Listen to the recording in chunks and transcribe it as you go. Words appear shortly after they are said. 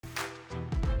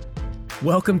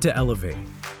Welcome to Elevate,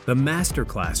 the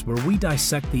masterclass where we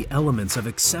dissect the elements of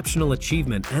exceptional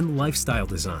achievement and lifestyle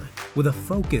design with a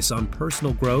focus on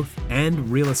personal growth and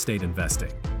real estate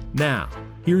investing. Now,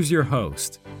 here's your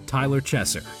host, Tyler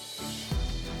Chesser.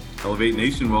 Elevate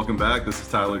Nation, welcome back. This is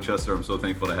Tyler Chesser. I'm so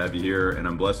thankful to have you here, and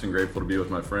I'm blessed and grateful to be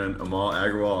with my friend Amal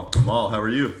Agarwal. Amal, how are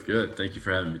you? Good. Thank you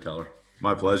for having me, Tyler.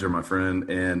 My pleasure, my friend.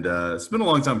 And it's been a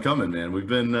long time coming, man. We've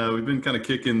been kind of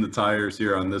kicking the tires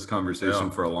here on this conversation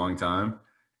for a long time.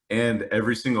 And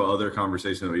every single other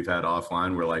conversation that we've had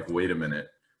offline, we're like, wait a minute,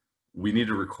 we need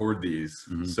to record these.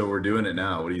 So we're doing it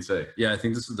now. What do you say? Yeah, I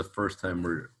think this is the first time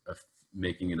we're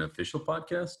making an official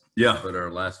podcast. Yeah. But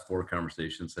our last 4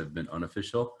 conversations have been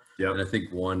unofficial. Yeah. And I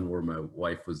think one where my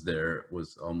wife was there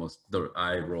was almost the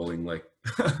eye rolling like,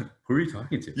 who are you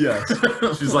talking to? Yeah.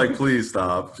 She's like, please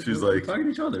stop. She's like, we're talking to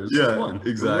each other. This yeah, is fun.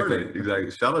 exactly.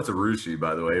 Shout out to Ruchi,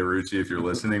 by the way. Ruchi, if you're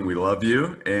listening, we love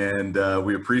you. And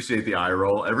we appreciate the eye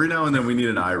roll. Every now and then we need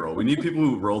an eye roll. We need people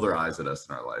who roll their eyes at us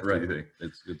in our life. Right. What do you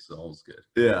think? It's always good.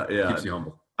 Yeah. Keeps you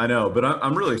humble. I know, but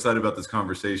I'm really excited about this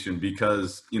conversation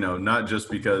because, not just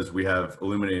because we have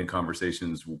illuminating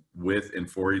conversations with and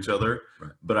for each other,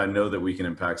 right, but I know that we can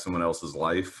impact someone else's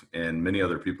life and many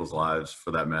other people's lives for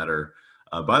that matter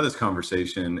by this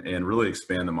conversation and really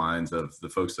expand the minds of the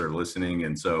folks that are listening.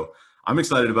 And so I'm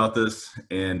excited about this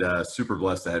and super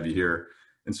blessed to have you here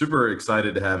and super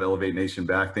excited to have Elevate Nation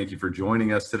back. Thank you for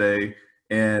joining us today.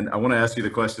 And I want to ask you the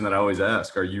question that I always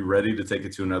ask. Are you ready to take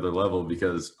it to another level?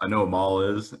 Because I know Amal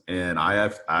is, and I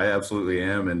absolutely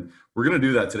am. And we're going to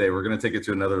do that today. We're going to take it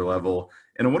to another level.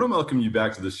 And I want to welcome you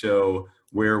back to the show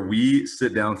where we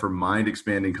sit down for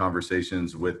mind-expanding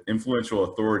conversations with influential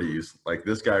authorities like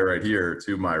this guy right here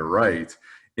to my right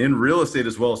in real estate,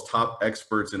 as well as top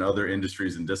experts in other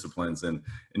industries and disciplines. And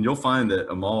you'll find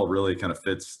that Amal really kind of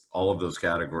fits all of those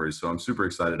categories. So I'm super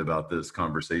excited about this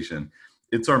conversation.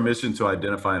 It's our mission to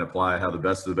identify and apply how the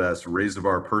best of the best raise the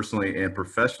bar personally and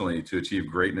professionally to achieve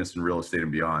greatness in real estate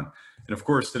and beyond. And of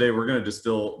course, today we're going to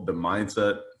distill the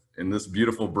mindset in this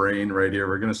beautiful brain right here.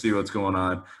 We're going to see what's going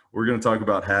on. We're going to talk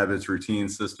about habits,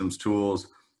 routines, systems, tools,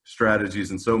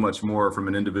 strategies, and so much more from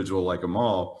an individual like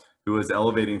Amal, who is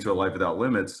elevating to a life without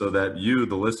limits so that you,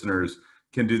 the listeners,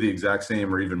 can do the exact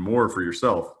same or even more for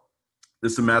yourself.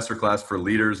 This is a masterclass for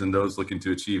leaders and those looking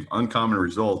to achieve uncommon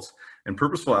results and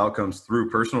purposeful outcomes through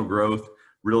personal growth,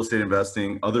 real estate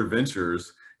investing, other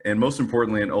ventures, and most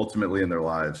importantly and ultimately in their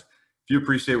lives. If you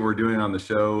appreciate what we're doing on the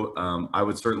show, I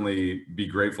would certainly be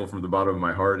grateful from the bottom of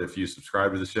my heart if you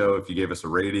subscribe to the show, if you gave us a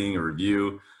rating, a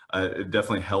review. It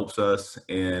definitely helps us,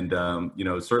 and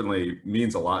it certainly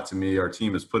means a lot to me. Our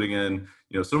team is putting in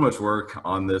so much work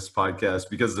on this podcast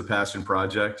because it's a passion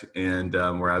project, and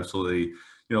we're absolutely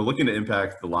looking to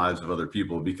impact the lives of other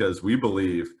people because we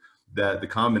believe that the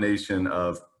combination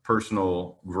of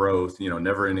personal growth,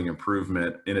 never-ending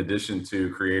improvement, in addition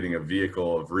to creating a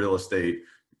vehicle of real estate,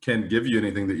 can give you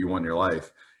anything that you want in your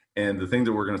life. And the thing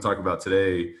that we're going to talk about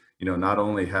today, not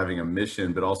only having a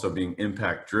mission, but also being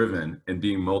impact-driven and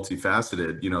being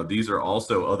multifaceted, these are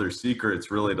also other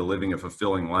secrets really to living a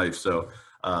fulfilling life. So,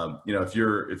 if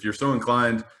you're so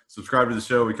inclined, subscribe to the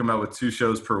show. We come out with 2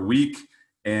 shows per week.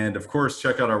 And of course,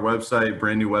 check out our website,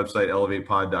 brand new website,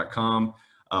 elevatepod.com.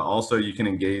 Also, you can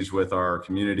engage with our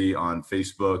community on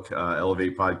Facebook,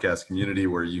 Elevate Podcast Community,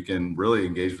 where you can really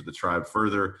engage with the tribe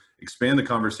further, expand the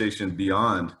conversation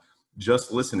beyond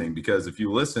just listening. Because if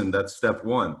you listen, that's step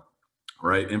 1,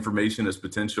 right? Information is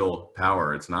potential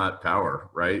power. It's not power,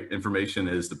 right? Information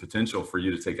is the potential for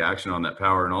you to take action on that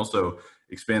power and also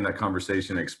expand that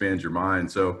conversation, expand your mind.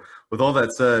 So with all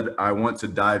that said, I want to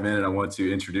dive in and I want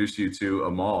to introduce you to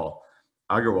Amal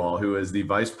Agarwal, who is the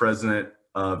Vice President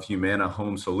of Humana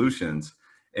Home Solutions.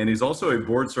 And he's also a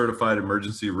board certified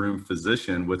emergency room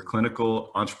physician with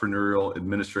clinical, entrepreneurial,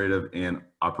 administrative, and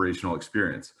operational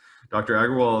experience. Dr.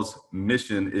 Agarwal's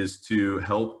mission is to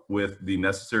help with the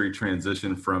necessary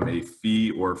transition from a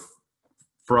fee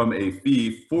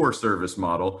for service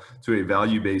model to a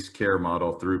value-based care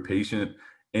model through patient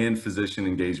and physician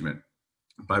engagement.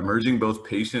 By merging both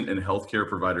patient and healthcare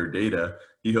provider data,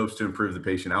 he hopes to improve the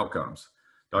patient outcomes.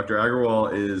 Dr.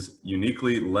 Agarwal is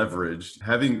uniquely leveraged,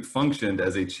 having functioned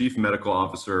as a chief medical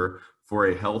officer for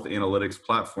a health analytics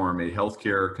platform, a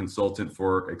healthcare consultant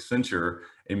for Accenture,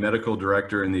 a medical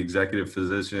director in the executive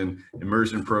physician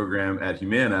immersion program at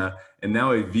Humana, and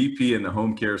now a VP in the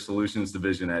home care solutions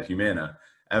division at Humana.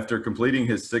 After completing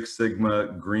his Six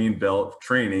Sigma Green Belt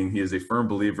training, he is a firm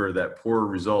believer that poor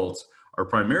results are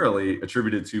primarily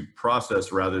attributed to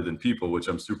process rather than people, which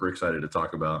I'm super excited to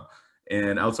talk about.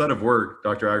 And outside of work,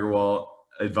 Dr. Agarwal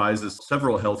advises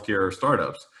several healthcare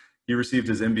startups. He received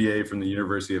his MBA from the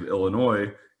University of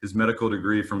Illinois, his medical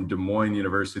degree from Des Moines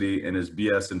University, and his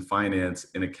BS in finance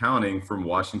and accounting from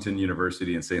Washington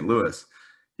University in St. Louis.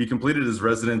 He completed his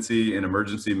residency in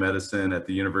emergency medicine at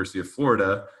the University of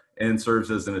Florida and serves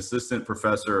as an assistant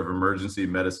professor of emergency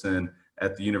medicine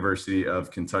at the University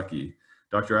of Kentucky.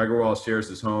 Dr. Agarwal shares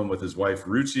his home with his wife,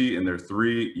 Ruchi, and their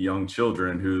 3 young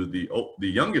children, who the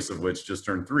youngest of which just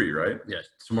turned 3, right? Yeah,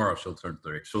 tomorrow she'll turn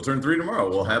 3. She'll turn 3 tomorrow.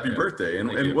 Well, happy birthday.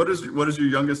 And what is your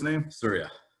youngest name?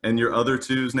 Surya. And your other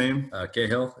 2's name?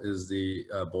 Cahill is the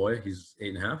boy. He's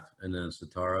 8.5. And then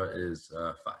Satara is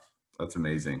 5. That's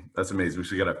amazing. That's amazing.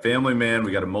 We got a family man.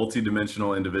 We got a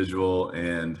multi-dimensional individual.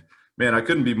 And man, I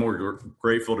couldn't be more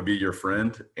grateful to be your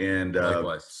friend, and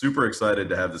super excited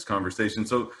to have this conversation.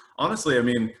 So honestly, I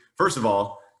mean, first of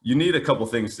all, you need a couple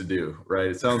things to do, right?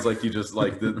 It sounds like you just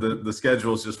like the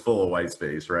schedule is just full of white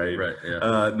space, right? Right.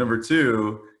 Yeah. Number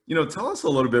 2, tell us a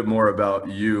little bit more about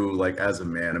you, like as a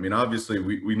man. I mean, obviously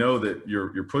we know that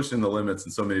you're pushing the limits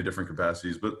in so many different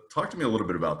capacities, but talk to me a little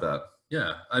bit about that.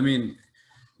 Yeah. I mean,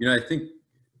 I think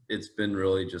it's been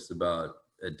really just about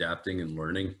adapting and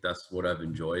learning. That's what I've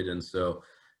enjoyed. And so,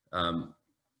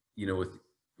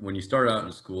 when you start out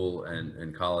in school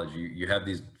and college, you have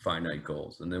these finite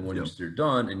goals. And then when you're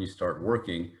done and you start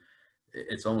working,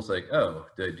 it's almost like, oh,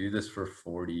 did I do this for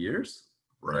 40 years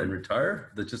and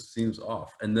retire? That just seems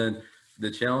off. And then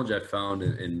the challenge I found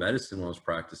in medicine when I was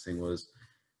practicing was,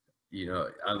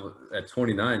 at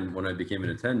 29, when I became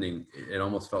an attending, it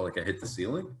almost felt like I hit the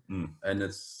ceiling. And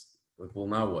it's like, well,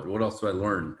 now what? What else do I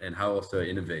learn? And how else do I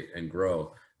innovate and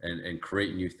grow and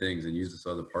create new things and use this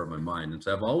other part of my mind? And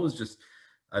so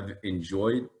I've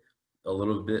enjoyed a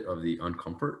little bit of the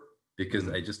uncomfort, because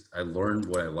I learned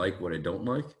what I like, what I don't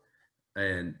like.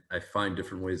 And I find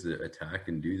different ways to attack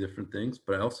and do different things.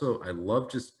 But I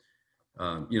love just,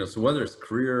 so whether it's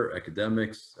career,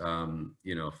 academics,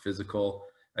 physical,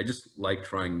 I just like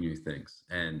trying new things.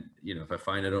 And, if I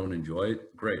find I don't enjoy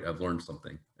it, great, I've learned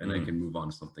something and I can move on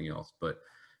to something else. But,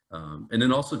 and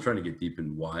then also trying to get deep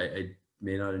in why I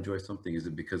may not enjoy something. Is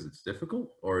it because it's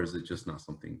difficult, or is it just not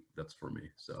something that's for me?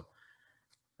 So,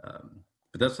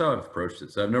 but that's how I've approached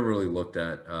it. So I've never really looked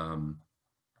at, I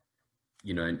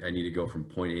need to go from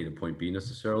point A to point B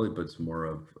necessarily, but it's more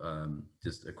of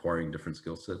just acquiring different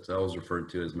skill sets. I always referred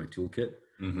to it as my toolkit.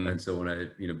 And so when I,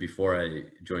 before I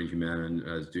joined Humana and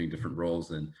I was doing different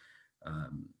roles, and,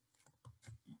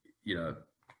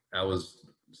 I was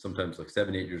sometimes like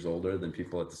 7, 8 years older than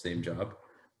people at the same job.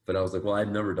 But I was like, well,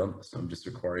 I've never done this. I'm just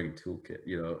acquiring a toolkit,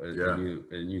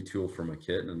 a new tool for my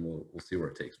kit, and we'll see where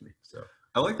it takes me. So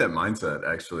I like that mindset,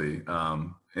 actually.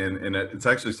 And it's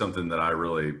actually something that I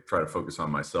really try to focus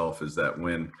on myself, is that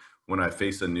when I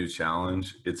face a new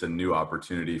challenge, it's a new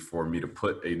opportunity for me to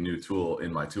put a new tool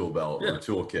in my tool belt or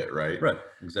toolkit, right? Right,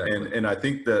 exactly. And I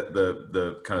think that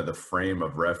the kind of the frame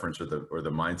of reference or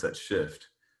the mindset shift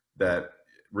that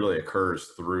really occurs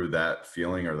through that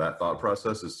feeling or that thought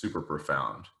process is super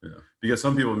profound. Yeah. Because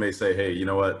some people may say, hey, you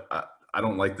know what? I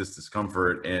don't like this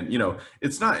discomfort. And,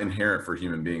 it's not inherent for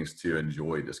human beings to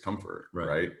enjoy discomfort,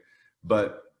 right?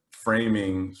 But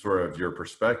framing sort of your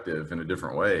perspective in a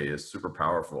different way is super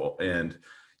powerful. And,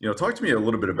 talk to me a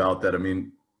little bit about that. I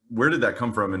mean, where did that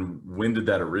come from, and when did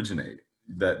that originate,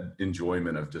 that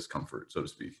enjoyment of discomfort, so to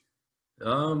speak?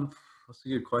 That's a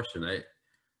good question.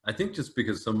 I think just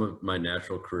because some of my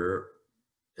natural career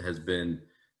has been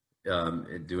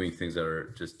doing things that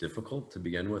are just difficult to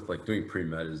begin with. Like doing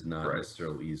pre-med is not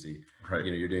necessarily easy. Right.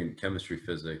 You're doing chemistry,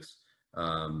 physics,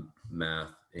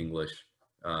 math, English,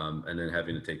 and then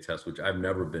having to take tests, which I've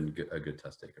never been a good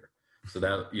test taker. So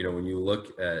that, when you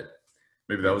look at,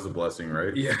 maybe that was a blessing,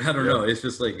 right? Yeah, I don't know. It's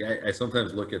just like, I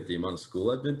sometimes look at the amount of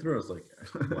school I've been through. I was like,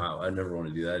 wow, I never want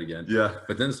to do that again. Yeah.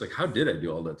 But then it's like, how did I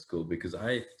do all that school? Because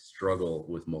I struggle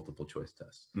with multiple choice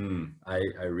tests.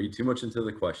 I read too much into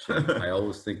the question. I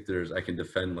always think I can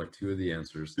defend like 2 of the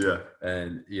answers. Yeah.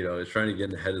 And, it's trying to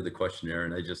get ahead of the questionnaire,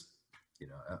 and I just,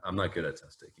 I'm not good at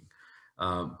test taking.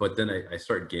 But then I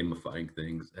start gamifying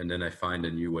things, and then I find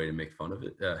a new way to make fun of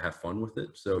it, have fun with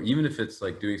it. So even if it's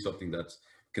like doing something that's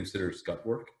considered scut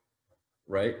work,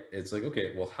 right? It's like,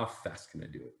 okay, well, how fast can I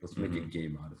do it? Let's make a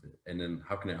game out of it. And then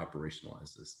how can I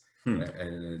operationalize this?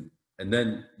 And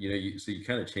then, so you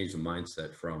kind of change the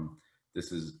mindset from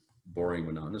this is boring,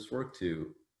 monotonous work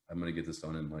to I'm going to get this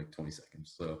done in like 20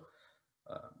 seconds. So,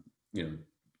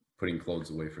 putting clothes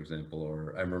away, for example,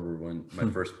 or I remember when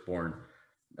my firstborn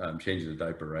changing the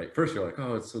diaper, right? First you're like,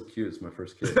 oh, it's so cute, it's my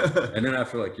first kid. And then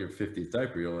after like your 50th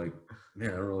diaper, you're like,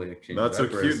 man, I don't really change not the so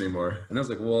cute anymore. And I was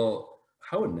like, well,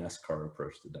 how would NASCAR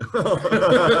approach the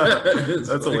diaper?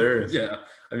 That's hilarious. Yeah,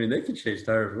 I mean, they can change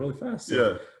tires really fast. So,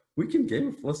 yeah. we can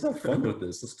game. Let's have fun with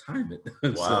this. Let's time it.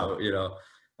 Wow.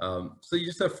 So, so you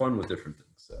just have fun with different things.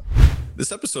 So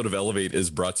this episode of Elevate is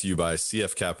brought to you by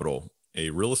CF Capital, a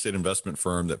real estate investment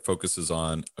firm that focuses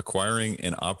on acquiring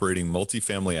and operating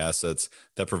multifamily assets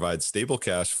that provide stable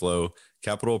cash flow,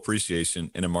 capital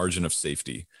appreciation, and a margin of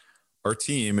safety. Our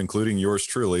team, including yours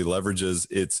truly, leverages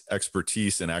its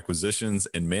expertise in acquisitions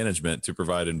and management to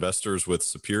provide investors with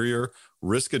superior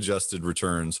risk-adjusted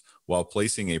returns while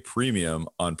placing a premium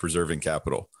on preserving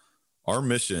capital. Our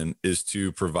mission is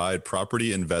to provide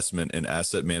property investment and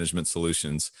asset management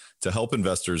solutions to help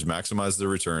investors maximize their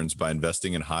returns by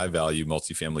investing in high-value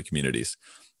multifamily communities.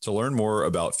 To learn more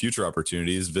about future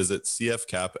opportunities, visit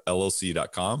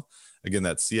cfcapllc.com. Again,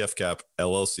 that's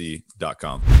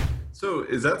cfcapllc.com. So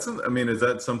is that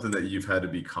something that you've had to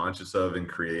be conscious of in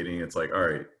creating? It's like, all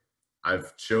right,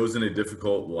 I've chosen a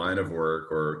difficult line of work,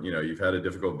 or, you've had a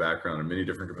difficult background in many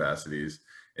different capacities,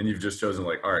 and you've just chosen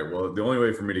like, all right, well, the only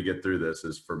way for me to get through this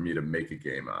is for me to make a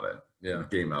game out of it.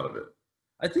 Game out of it.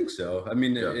 I think so. I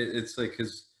mean, it's like,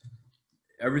 because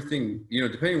everything,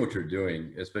 depending on what you're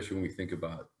doing, especially when we think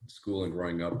about school and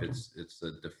growing up, it's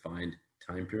a defined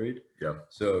time period. Yeah.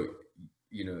 So,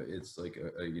 it's like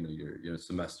your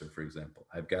semester, for example,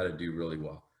 I've got to do really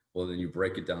well. Well, then you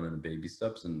break it down into baby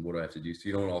steps, and what do I have to do? So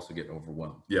you don't also get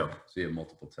overwhelmed. Yeah. So you have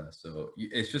multiple tests. So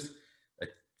it's just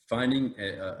finding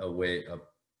a way up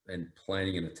and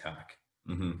planning an attack.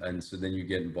 Mm-hmm. And so then you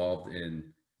get involved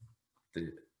in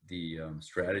the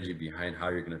strategy behind how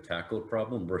you're going to tackle a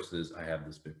problem versus I have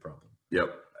this big problem.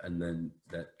 Yep. And then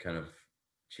that kind of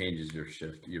changes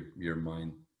your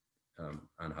mind on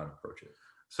how to approach it.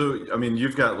 So, I mean,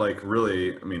 you've got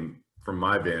from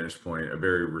my vantage point, a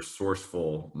very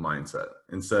resourceful mindset.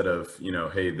 Instead of,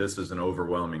 hey, this is an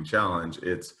overwhelming challenge.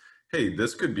 It's, hey,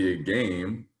 this could be a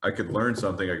game. I could learn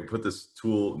something. I could put this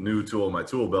new tool in my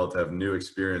tool belt to have new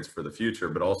experience for the future,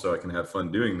 but also I can have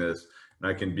fun doing this, and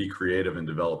I can be creative and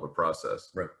develop a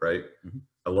process. Right. Mm-hmm.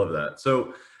 I love that.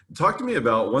 So talk to me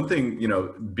about one thing,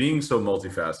 being so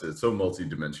multifaceted, so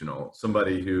multidimensional,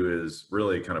 somebody who is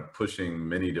really kind of pushing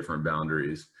many different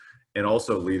boundaries and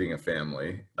also leading a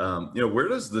family. Where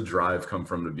does the drive come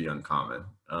from to be uncommon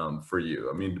for you?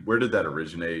 I mean, where did that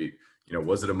originate?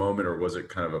 Was it a moment, or was it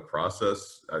kind of a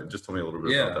process? Just tell me a little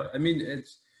bit about that. I mean,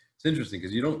 it's interesting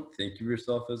because you don't think of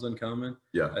yourself as uncommon.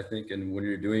 Yeah. I think, and when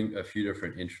you're doing a few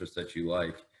different interests that you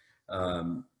like,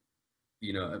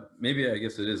 maybe I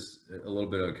guess it is a little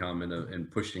bit uncommon in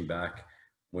pushing back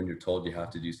when you're told you have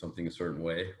to do something a certain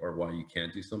way or why you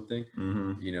can't do something.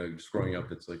 Mm-hmm. Just growing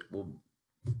up, it's like, well,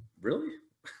 really?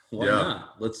 Why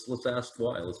not? Let's ask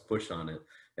why. Let's push on it,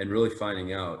 and really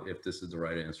finding out if this is the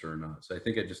right answer or not. So I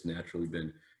think I've just naturally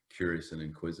been curious and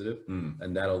inquisitive.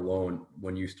 And that alone,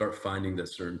 when you start finding that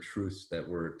certain truths that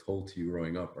were told to you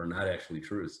growing up are not actually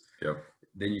truths,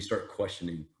 then you start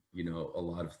questioning, a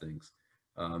lot of things.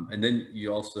 And then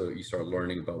you start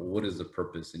learning about what is the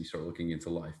purpose, and you start looking into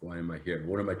life. Why am I here?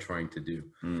 What am I trying to do?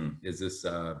 Is this,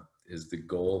 is the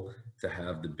goal to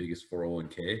have the biggest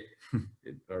 401k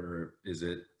or is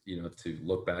it, to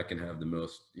look back and have the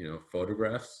most,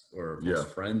 photographs or most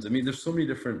friends? I mean, there's so many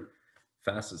different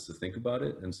facets to think about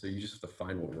it. And so you just have to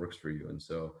find what works for you. And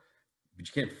so, but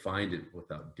you can't find it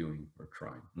without doing or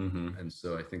trying. Mm-hmm. And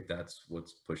so I think that's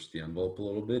what's pushed the envelope a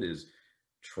little bit, is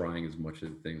trying as much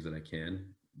of the things that I can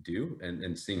do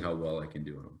and seeing how well I can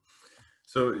do them.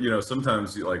 So,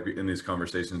 sometimes like in these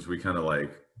conversations, we kind of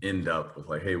like end up with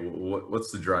like, hey,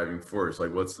 what's the driving force?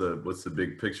 Like, what's the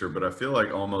big picture? But I feel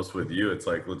like almost with you, it's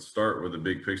like, let's start with the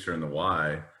big picture and the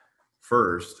why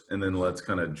first, and then let's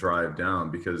kind of drive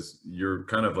down, because you're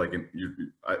kind of like,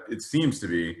 it seems to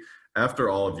be, after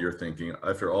all of your thinking,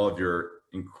 after all of your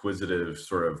inquisitive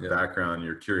sort of background,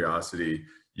 your curiosity,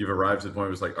 you've arrived to the point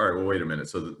where it's like, all right, well, wait a minute.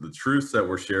 So the truths that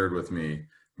were shared with me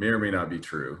may or may not be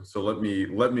true. So let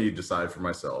me decide for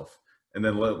myself, and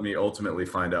then let me ultimately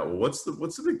find out, well, what's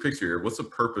the big picture here? What's the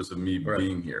purpose of me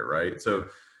being here, right? So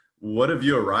what have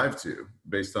you arrived to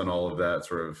based on all of that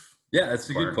sort of? Yeah, it's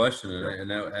a good question,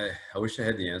 and I wish I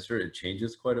had the answer. It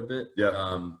changes quite a bit.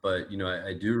 Yeah. But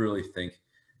I do really think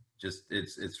just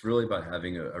it's really about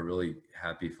having a really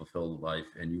happy, fulfilled life,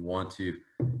 and you want to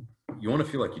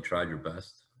feel like you tried your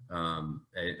best,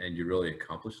 and you really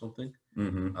accomplished something.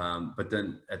 Mm-hmm. But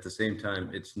then at the same time,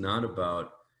 it's not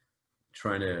about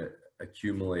trying to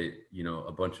accumulate,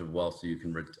 a bunch of wealth so you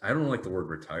can. I don't like the word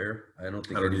retire. I don't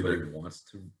think anybody wants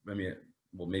to. I mean,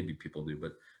 well, maybe people do,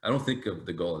 but I don't think of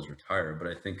the goal as retire. But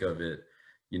I think of it,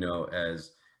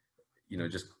 as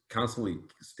just constantly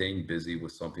staying busy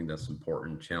with something that's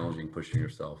important, challenging, pushing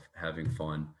yourself, having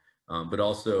fun. But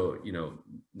also, you know,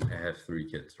 I have 3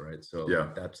 kids, right? So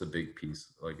Yeah. that's a big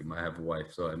piece. Like I have a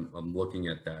wife, so I'm looking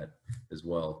at that as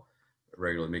well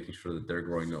regularly, making sure that they're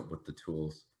growing up with the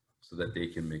tools so that they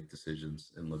can make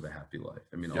decisions and live a happy life.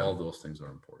 I mean, Yeah. all those things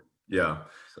are important. Yeah.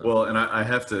 So, Well, and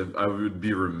I would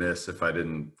be remiss if I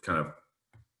didn't kind of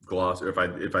gloss, or if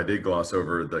I did gloss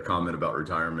over the comment about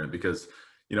retirement, because,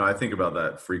 you know, I think about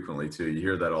that frequently too. You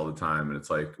hear that all the time, and it's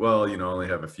like, well, you know, I only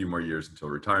have a few more years until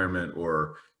retirement,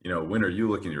 or, you know, when are you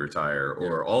looking to retire,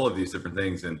 or all of these different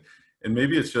things. And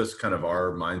maybe it's just kind of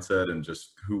our mindset and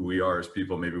just who we are as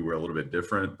people. Maybe we're a little bit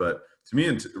different, but to me,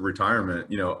 in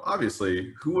retirement, you know,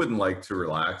 obviously, who wouldn't like to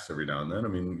relax every now and then? I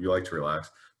mean, you like to relax,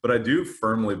 but I do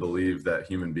firmly believe that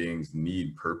human beings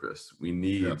need purpose. We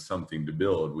need something to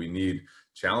build. We need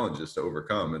challenges to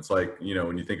overcome. It's like, you know,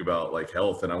 when you think about like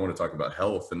health, and I want to talk about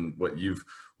health and what you've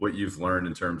learned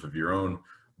in terms of your own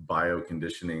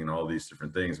bioconditioning and all these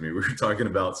different things. I mean, we were talking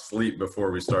about sleep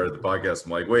before we started the podcast.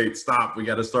 I'm like, wait, stop. We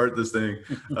got to start this thing.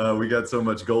 We got so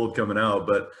much gold coming out.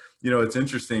 But, you know, it's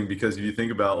interesting because if you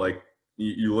think about like,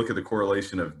 you look at the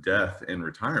correlation of death and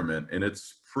retirement, and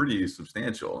it's pretty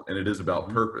substantial, and it is about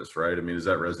purpose, right? I mean, does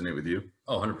that resonate with you?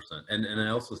 Oh, 100%. And I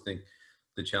also think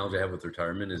the challenge I have with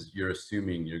retirement is you're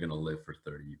assuming you're going to live for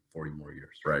 30, 40 more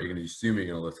years, right? You're going to assume you're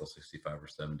going to live till 65 or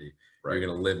 70. Right. You're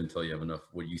going to live until you have enough,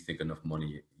 what you think enough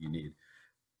money you need.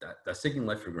 That's taking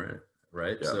life for granted,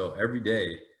 right? Yeah. So every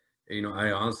day, you know,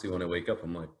 I honestly, when I wake up,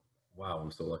 I'm like, wow,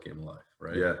 I'm so lucky I'm alive,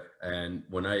 right? Yeah. And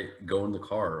when I go in the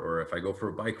car, or if I go for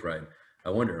a bike ride, I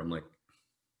wonder, I'm like,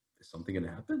 is something going to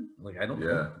happen? Like, I don't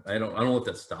know. I don't let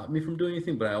that stop me from doing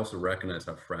anything, but I also recognize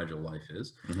how fragile life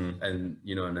is. And,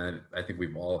 you know, and I think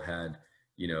we've all had,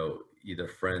 you know, either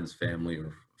friends, family,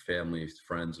 or families,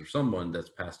 friends, or someone that's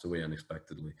passed away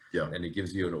unexpectedly. Yeah. And it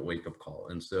gives you a wake up call.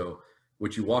 And so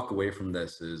what you walk away from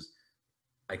this is,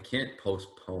 I can't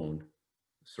postpone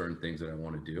certain things that I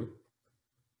want to do.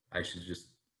 I should just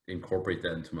incorporate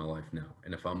that into my life now.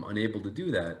 And if I'm unable to do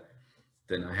that,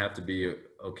 then I have to be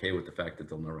okay with the fact that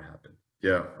they'll never happen.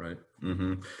 Yeah. Right.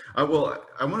 Well,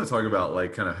 I want to talk about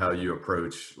like kind of how you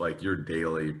approach like your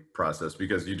daily process,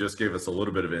 because you just gave us a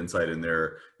little bit of insight in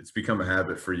there. It's become a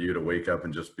habit for you to wake up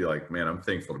and just be like, man, I'm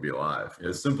thankful to be alive. Yeah.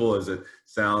 As simple as it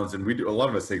sounds. And a lot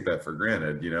of us take that for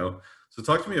granted, you know? So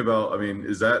talk to me about, I mean,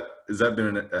 has that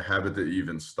been a habit that you've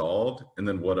installed? And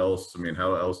then what else? I mean,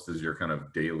 how else does your kind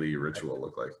of daily ritual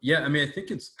look like? Yeah. I mean, I think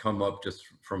it's come up just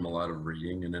from a lot of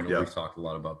reading, and then we've talked a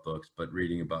lot about books, but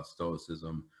reading about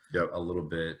Stoicism a little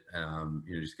bit, you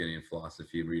know, just getting in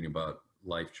philosophy, reading about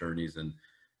life journeys and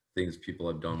things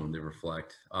people have done when they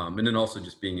reflect. And then also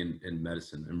just being in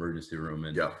medicine, emergency room,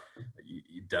 and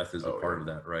death is a part of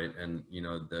that. Right. And, you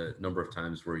know, the number of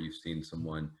times where you've seen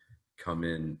someone come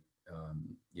in,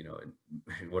 you know,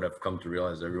 and what I've come to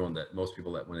realize, that most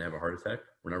people that when they have a heart attack,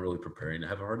 we're not really preparing to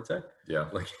have a heart attack. Yeah.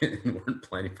 Like we weren't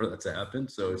planning for that to happen.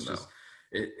 So it's just,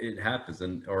 it happens.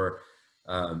 And, or,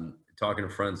 talking to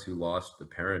friends who lost a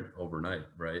parent overnight,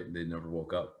 right? They never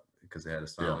woke up because they had a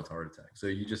silent heart attack. So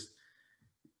you just,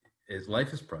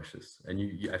 life is precious.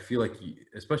 And I feel like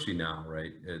especially now,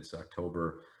 right? It's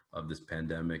October of this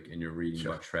pandemic, and you're reading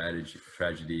about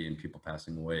tragedy and people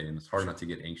passing away, and it's hard not to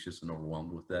get anxious and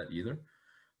overwhelmed with that either.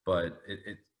 But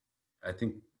I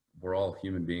think we're all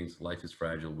human beings. Life is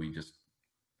fragile. We've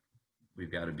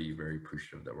got to be very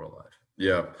appreciative that we're alive.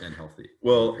 Yeah. And healthy.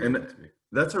 Well, and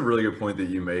that's a really good point that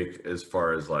you make as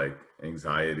far as like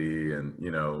anxiety and, you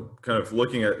know, kind of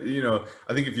looking at, you know,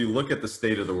 I think if you look at the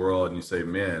state of the world and you say,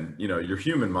 man, you know, your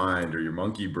human mind or your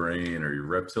monkey brain or your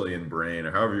reptilian brain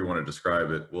or however you want to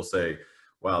describe it, will say,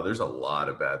 wow, there's a lot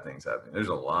of bad things happening. There's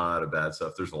a lot of bad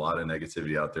stuff. There's a lot of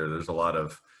negativity out there. There's a lot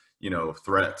of, you know,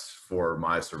 threats for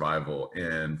my survival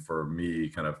and for me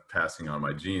kind of passing on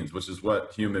my genes, which is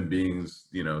what human beings,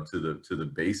 you know, to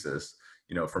the basis,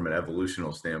 you know, from an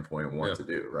evolutional standpoint want to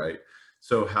do, right?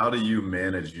 So how do you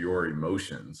manage your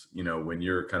emotions, you know, when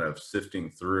you're kind of sifting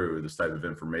through this type of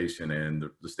information and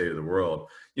the state of the world,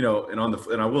 you know, and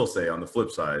I will say on the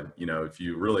flip side, you know, if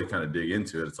you really kind of dig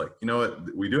into it, it's like, you know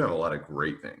what, we do have a lot of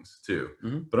great things too,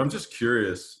 but I'm just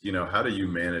curious, you know, how do you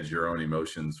manage your own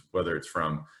emotions, whether it's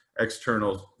from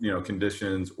external, you know,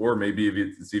 conditions, or maybe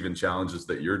it's even challenges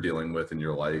that you're dealing with in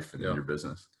your life and in your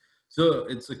business? So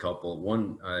it's a couple.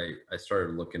 One, I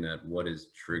started looking at what is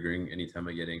triggering anytime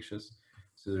I get anxious.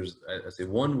 So I say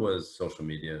one was social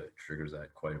media triggers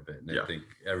that quite a bit. And I think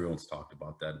everyone's talked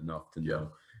about that enough to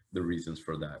know the reasons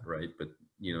for that, right? But,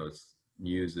 you know, it's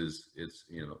news it's,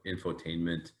 you know,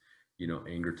 infotainment, you know,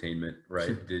 angertainment,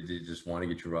 right? They just want to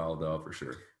get you riled up. For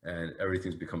sure. And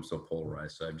everything's become so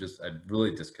polarized. So I've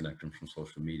really disconnected from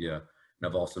social media. And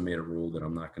I've also made a rule that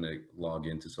I'm not going to log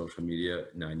into social media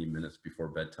 90 minutes before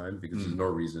bedtime, because there's no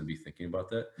reason to be thinking about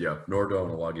that. Yeah. Nor do I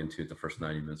want to log into it the first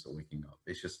 90 minutes of waking up.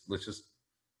 It's just, let's just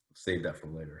save that for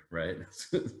later, right?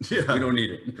 Yeah. We don't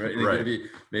need it, right? It Right. could be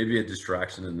maybe a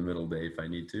distraction in the middle of the day if I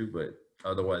need to, but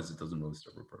otherwise it doesn't really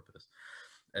serve a purpose.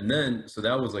 And then, so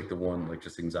that was like the one, like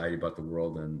just anxiety about the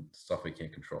world and stuff I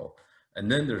can't control.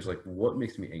 And then there's like, what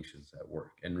makes me anxious at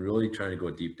work, and really trying to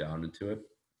go deep down into it.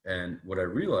 And what I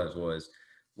realized was,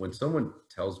 when someone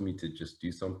tells me to just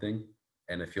do something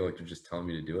and I feel like they're just telling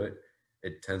me to do it,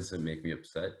 it tends to make me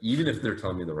upset, even if they're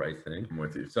telling me the right thing. I'm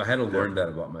with you. So I had to learn that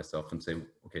about myself and say,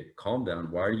 okay, calm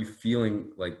down. Why are you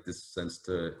feeling like this sense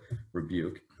to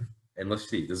rebuke? And let's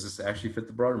see, does this actually fit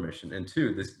the broader mission? And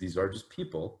two, these are just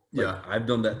people. Like, Yeah. I've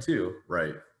done that too.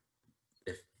 Right.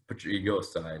 Put your ego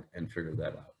aside and figure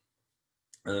that out.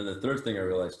 And then the third thing I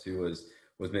realized too was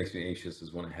what makes me anxious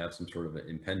is when I have some sort of an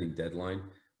impending deadline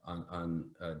on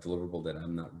a deliverable that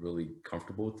I'm not really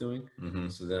comfortable with doing. Mm-hmm.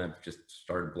 So then I've just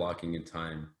started blocking in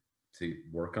time to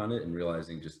work on it, and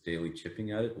realizing just daily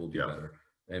chipping at it will be better.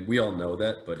 And we all know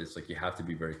that, but it's like, you have to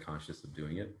be very conscious of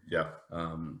doing it. Yeah.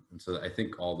 And so I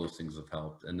think all those things have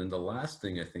helped. And then the last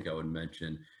thing I think I would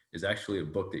mention is actually a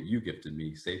book that you gifted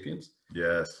me, Sapiens.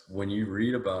 Yes. When you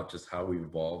read about just how we've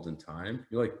evolved in time,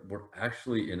 you're like, we're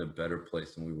actually in a better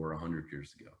place than we were 100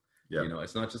 years ago. Yeah. You know,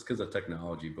 it's not just because of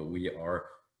technology, but we are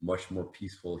much more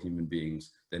peaceful human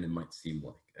beings than it might seem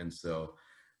like. And so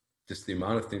just the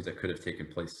amount of things that could have taken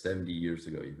place 70 years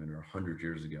ago, even, or 100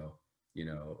 years ago, you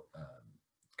know,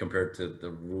 compared to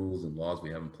the rules and laws we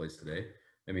have in place today.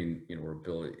 I mean, you know, our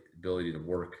ability to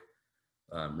work,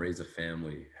 raise a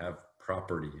family, have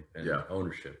property and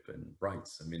ownership and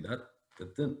rights. I mean, that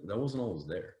wasn't always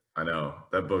there. I know,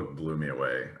 that book blew me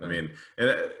away. I mean,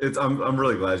 and I'm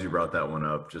really glad you brought that one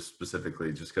up, just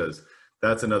specifically, just because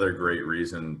that's another great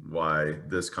reason why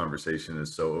this conversation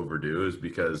is so overdue, is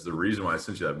because the reason why I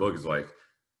sent you that book is like,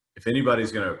 if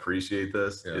anybody's going to appreciate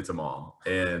this, it's them all.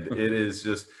 And it's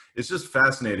just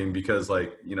fascinating because,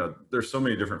 like, you know, there's so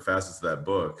many different facets of that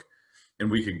book,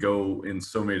 and we could go in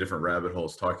so many different rabbit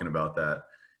holes talking about that,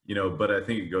 you know, but I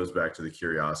think it goes back to the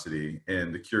curiosity,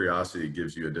 and the curiosity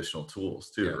gives you additional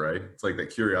tools too, right? It's like that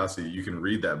curiosity, you can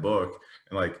read that book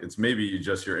and like, it's maybe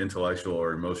just your intellectual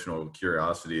or emotional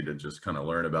curiosity to just kind of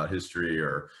learn about history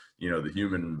or, you know, the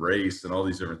human race and all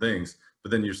these different things. But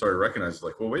then you start to recognize,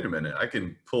 like, well, wait a minute, I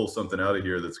can pull something out of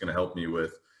here that's going to help me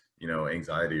with, you know,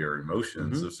 anxiety or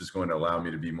emotions. Mm-hmm. It's just going to allow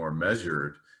me to be more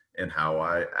measured in how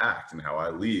I act and how I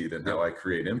lead and how I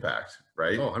create impact,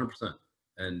 right? Oh, 100%.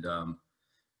 And,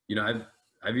 you know,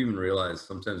 I've even realized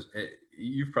sometimes,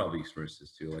 you've probably experienced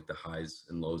this too, like the highs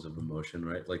and lows of emotion,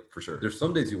 right? Like, for sure, there's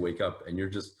some days you wake up and you're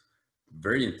just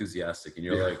very enthusiastic and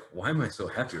you're like, why am I so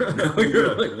happy right now?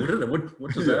 You're like,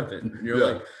 what just happened? And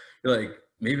you're like,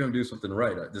 maybe I'm doing something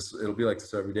right. It'll be like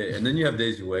this every day. And then you have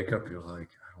days you wake up, you're like,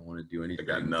 I don't want to do anything.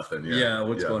 I got nothing.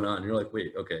 What's going on? And you're like,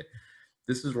 wait, okay.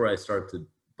 This is where I start to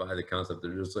buy the concept.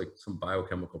 There's just like some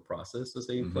biochemical process that's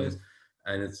taking place.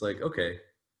 And it's like, okay,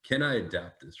 can I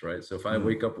adapt this, right? So if I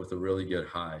wake up with a really good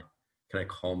high, can I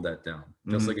calm that down?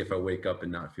 Just like if I wake up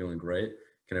and not feeling great,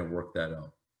 can I work that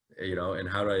out? You know, and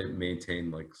how do I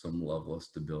maintain like some level of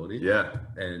stability? Yeah.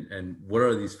 And what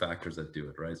are these factors that do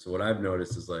it, right? So what I've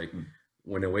noticed is like,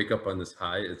 when I wake up on this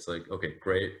high, it's like, okay,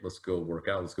 great, let's go work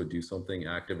out, let's go do something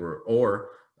active, or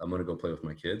I'm gonna go play with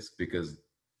my kids because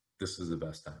this is the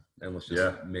best time, and let's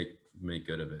just make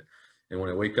good of it. And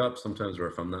when I wake up sometimes, or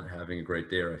if I'm not having a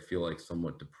great day, or I feel like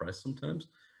somewhat depressed sometimes,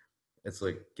 it's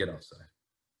like, get outside,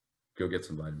 go get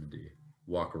some vitamin D,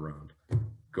 walk around,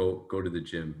 go to the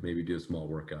gym, maybe do a small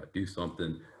workout, do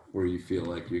something where you feel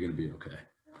like you're gonna be okay.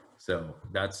 So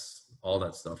that's all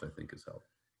that stuff I think has helped.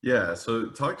 Yeah. So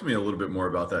talk to me a little bit more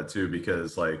about that too,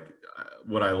 because like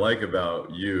what I like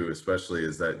about you especially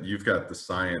is that you've got the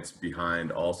science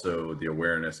behind also the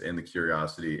awareness and the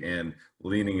curiosity and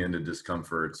leaning into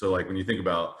discomfort. So like when you think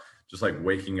about just like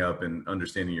waking up and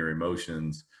understanding your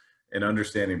emotions and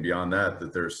understanding beyond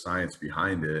that there's science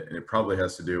behind it, and it probably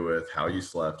has to do with how you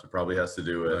slept. It probably has to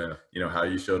do with, you know, how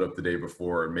you showed up the day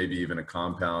before, maybe even a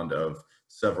compound of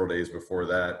several days before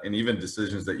that, and even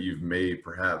decisions that you've made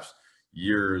perhaps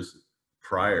years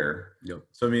prior.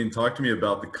 So I mean, talk to me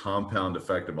about the compound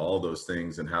effect of all those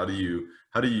things, and how do you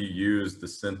use the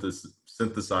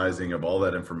synthesizing of all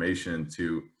that information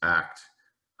to act,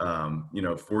 you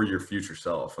know, for your future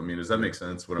self? I mean, does that make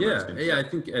sense? What I'm asking? Yeah, I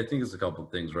think it's a couple of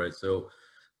things, right? So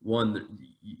one,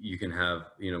 you can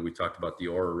have, you know, we talked about the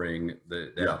Oura Ring,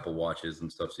 the Apple Watches and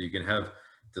stuff. So you can have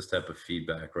this type of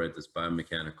feedback, right? This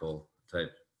biomechanical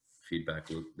type feedback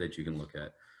loop that you can look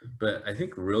at. But I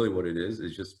think really what it is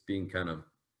just being kind of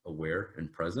aware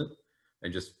and present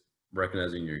and just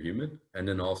recognizing you're human. And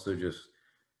then also just,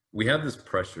 we have this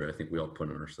pressure I think we all put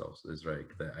on ourselves is right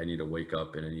that I need to wake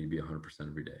up and I need to be 100%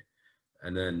 every day.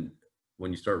 And then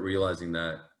when you start realizing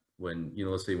that when,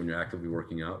 let's say when you're actively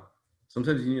working out,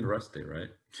 sometimes you need a rest day, right?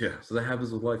 Yeah. So that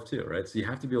happens with life too, right? So you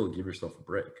have to be able to give yourself a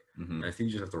break. And I think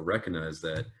you just have to recognize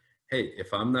that, hey,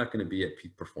 if I'm not going to be at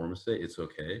peak performance day, it's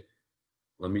okay.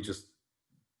 Let me just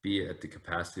be at the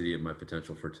capacity of my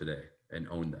potential for today and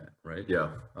own that, right? Yeah.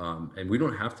 And we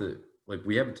don't have to,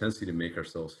 we have a tendency to make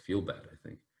ourselves feel bad, I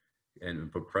think,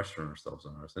 and put pressure on ourselves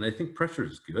on ours. And I think pressure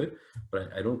is good,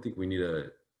 but I don't think we need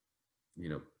to,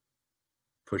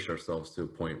 push ourselves to a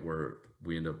point where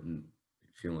we end up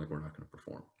feeling like we're not going to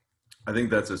perform. I think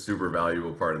that's a super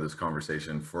valuable part of this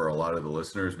conversation for a lot of the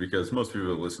listeners, because most people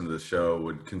who listen to this show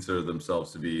would consider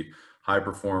themselves to be high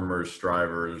performers,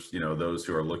 strivers, those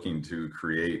who are looking to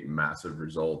create massive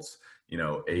results,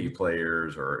 A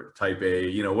players or type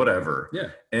A, whatever.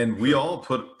 Yeah. And we all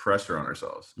put pressure on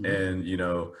ourselves. And,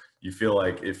 you feel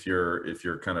like if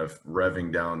you're kind of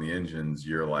revving down the engines,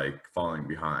 you're like falling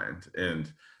behind.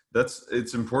 And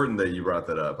it's important that you brought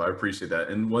that up. I appreciate that.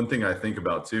 And one thing I think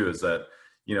about too is that,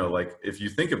 if you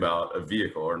think about a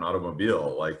vehicle or an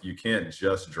automobile, you can't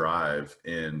just drive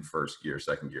in first gear,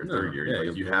 second gear, third gear.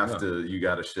 Yeah, you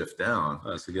got to shift down.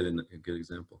 That's a good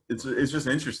example. It's just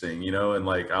interesting, and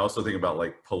I also think about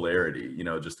polarity,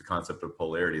 just the concept of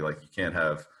polarity. You can't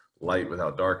have light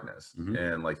without darkness,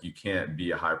 and you can't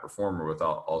be a high performer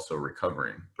without also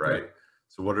recovering. Right.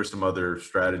 So what are some other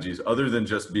strategies other than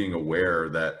just being aware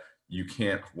that you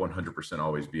can't 100%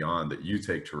 always be on that you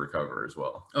take to recover as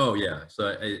well? Oh yeah.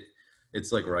 So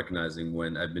it's like recognizing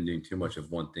when I've been doing too much of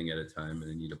one thing at a time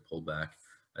and I need to pull back,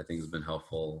 I think has been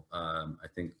helpful. I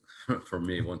think for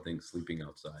me, one thing, sleeping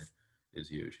outside is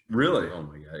huge. Really? Oh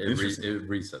my God. It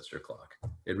resets your clock.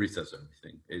 It resets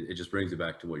everything. It just brings you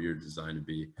back to what you're designed to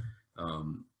be.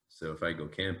 So if I go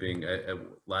camping,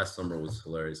 last summer was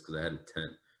hilarious because I had a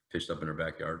tent pitched up in our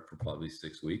backyard for probably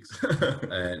 6 weeks,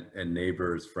 and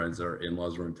neighbors, friends, our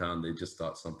in-laws were in town. They just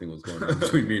thought something was going on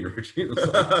between me and Richie. It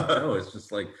was no, it's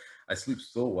just I sleep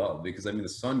so well because the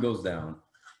sun goes down,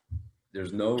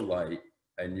 there's no light,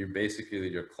 and your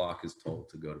clock is told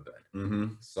to go to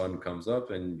bed. Sun comes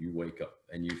up and you wake up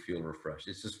and you feel refreshed.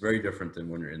 It's just very different than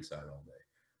when you're inside all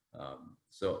day.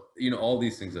 So all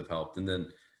these things have helped. And then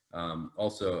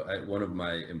also one of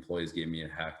my employees gave me a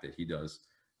hack that he does,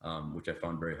 which I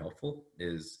found very helpful,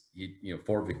 is he,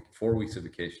 4 weeks of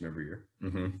vacation every year.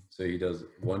 So he does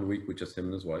 1 week with just him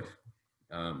and his wife,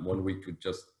 1 week with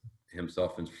just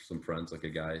himself and some friends, like a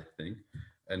guy thing,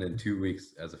 and then 2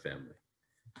 weeks as a family.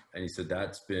 And he said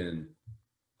that's been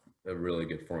a really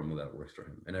good formula that works for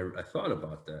him. And I thought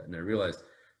about that, and I realized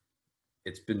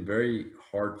it's been very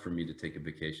hard for me to take a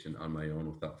vacation on my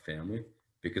own without family,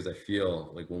 because I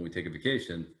feel like when we take a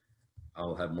vacation,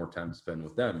 I'll have more time to spend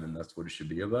with them, and that's what it should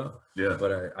be about. Yeah.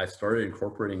 But I started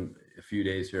incorporating a few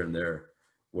days here and there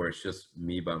where it's just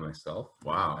me by myself.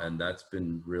 Wow. And that's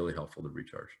been really helpful to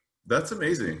recharge. That's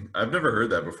amazing. I've never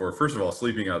heard that before. First of all,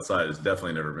 sleeping outside has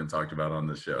definitely never been talked about on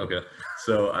this show. Okay.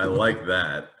 So I like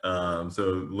that.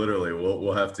 So literally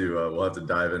we'll have to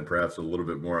dive in perhaps a little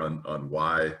bit more on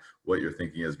what your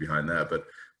thinking is behind that.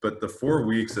 But the 4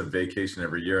 weeks of vacation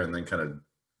every year and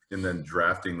then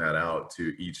drafting that out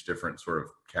to each different sort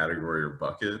of category or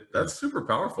bucket, that's super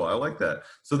powerful. I like that.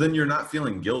 So then you're not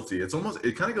feeling guilty. It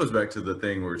kind of goes back to the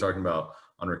thing we were talking about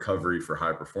on recovery for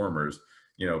high performers.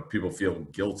 People feel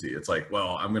guilty. It's like,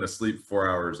 well, I'm going to sleep 4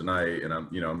 hours a night and I'm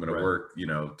going to work,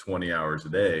 20 hours a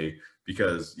day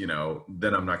because,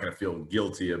 then I'm not going to feel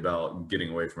guilty about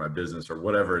getting away from my business or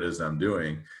whatever it is I'm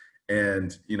doing.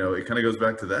 And, it kind of goes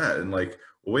back to that. And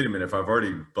well, wait a minute, if I've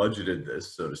already budgeted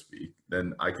this, so to speak,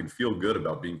 then I can feel good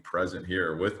about being present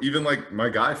here with even my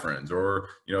guy friends, or,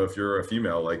 if you're a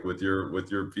female, with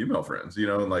your female friends,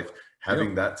 and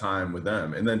having that time with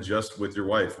them, and then just with your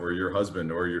wife or your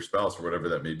husband or your spouse or whatever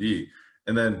that may be.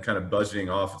 And then kind of budgeting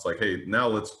off. It's like, hey, now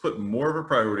let's put more of a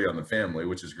priority on the family,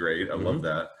 which is great. I love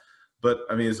that. But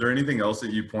I mean, is there anything else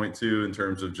that you point to in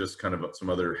terms of just kind of some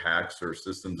other hacks or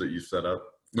systems that you set up?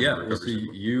 Yeah. So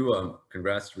you,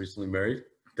 congrats, recently married.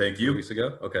 Thank you. 2 weeks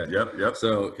ago. Okay. Yep.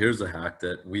 So here's a hack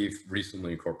that we've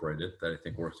recently incorporated that I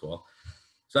think works well.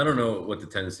 So I don't know what the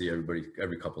tendency,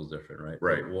 every couple is different, right?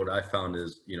 Right. But what I found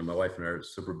is, my wife and I are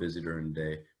super busy during the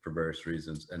day for various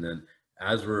reasons. And then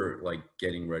as we're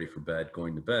getting ready for bed,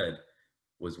 going to bed,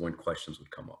 was when questions would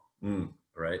come up,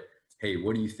 right? Hey,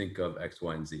 what do you think of X,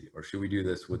 Y, and Z? Or should we do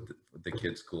this with the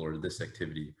kids' school or this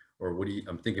activity? Or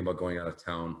I'm thinking about going out of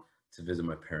town to visit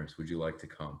my parents. Would you like to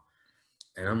come?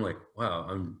 And I'm like, wow,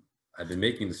 I've been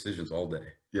making decisions all day.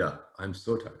 Yeah. I'm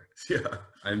so tired. Yeah.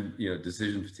 I'm,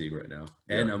 decision fatigue right now.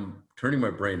 And I'm turning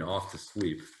my brain off to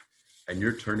sleep, and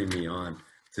you're turning me on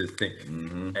to think.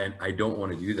 Mm-hmm. And I don't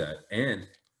want to do that. And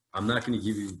I'm not going to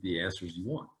give you the answers you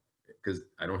want because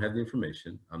I don't have the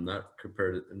information. I'm not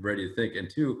prepared and ready to think. And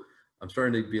two, I'm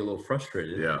starting to be a little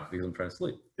frustrated because I'm trying to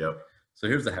sleep. Yep. So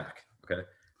here's the hack. Okay.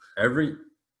 Every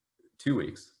 2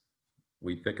 weeks,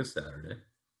 we pick a Saturday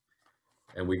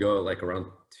and we go like around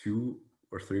 2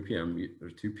 or 3 p.m. or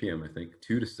 2 p.m. I think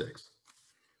 2 to 6.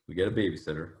 We get a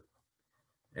babysitter.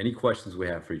 Any questions we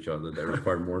have for each other that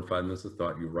require more than 5 minutes of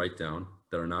thought, you write down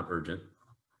that are not urgent.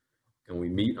 And we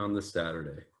meet on the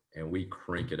Saturday and we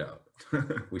crank it out.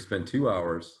 We spend 2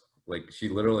 hours. Like she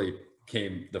literally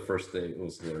came the first day. It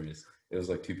was hilarious. It was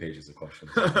like 2 pages of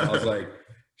questions. I was like,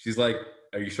 she's like,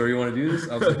 are you sure you want to do this?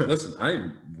 I was like, listen,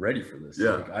 I'm ready for this.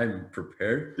 Yeah. Like, I'm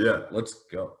prepared. Yeah. Let's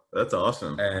go. That's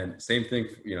awesome. And same thing,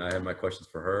 I have my questions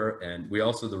for her. And we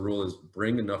also, the rule is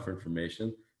bring enough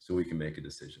information so we can make a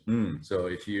decision. So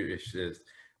if she says,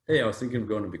 hey, I was thinking of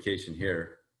going on vacation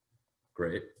here.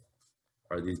 Great.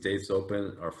 Are these dates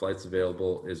open? Are flights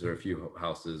available? Is there a few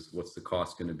houses? What's the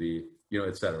cost going to be?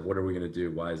 Et cetera. What are we going to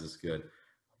do? Why is this good?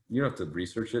 You don't have to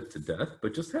research it to death,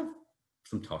 but just have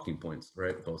some talking points,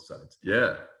 right? Both sides.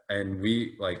 Yeah. And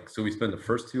we spend the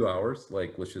first 2 hours,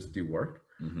 like, let's just do work.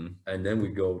 Mm-hmm. And then we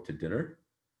go to dinner.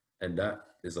 And that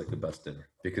is like the best dinner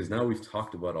because now we've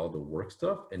talked about all the work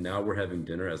stuff and now we're having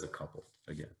dinner as a couple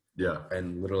again. Yeah.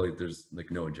 And literally there's like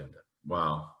no agenda.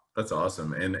 Wow. That's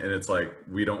awesome. And it's like,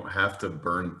 we don't have to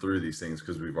burn through these things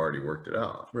because we've already worked it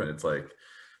out. Right. It's like,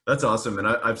 that's awesome. And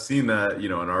I've seen that,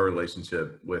 in our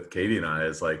relationship with Katie and I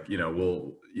is like,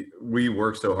 we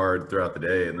work so hard throughout the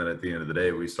day. And then at the end of the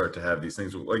day, we start to have these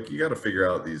things like, you got to figure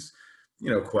out these,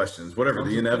 questions, whatever,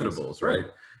 the inevitables, right?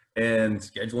 And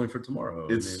scheduling for tomorrow.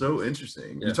 It's so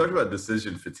interesting. Yeah. You talked about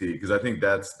decision fatigue because I think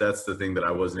that's the thing that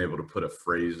I wasn't able to put a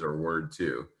phrase or word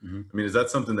to. Mm-hmm. I mean, is that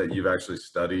something that you've actually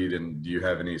studied, and do you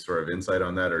have any sort of insight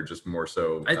on that, or just more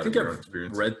so? I think I've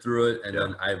read through it, and Yeah.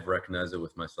 then I've recognized it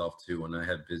with myself too. When I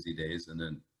have busy days, and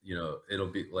then it'll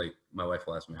be like my wife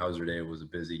will ask me, "How was your day? Was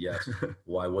it busy?" Yes.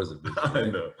 Why was it busy? I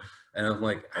know. And I'm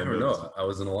like, I don't know. I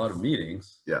was in a lot of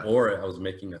meetings, Yeah. or I was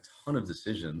making a ton of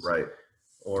decisions, Right.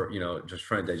 or just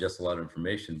trying to digest a lot of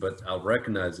information. But I'll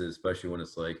recognize it, especially when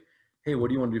it's like, hey, what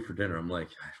do you want to do for dinner? I'm like,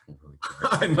 I don't really care.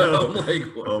 I know. I'm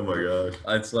like, Oh my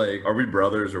gosh. it's like, Are we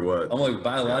brothers or what? I'm like,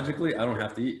 biologically, I don't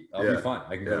have to eat. I'll Yeah. be fine.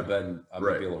 I can go to Yeah. bed and I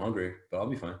might be a little hungry, but I'll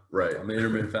be fine. Right. I'm an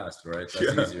intermittent fast, right? That's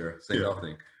Yeah. easier. Say Yeah.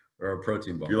 nothing. Or a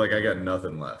protein bar. You're like, I got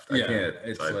nothing left. Yeah, I can't.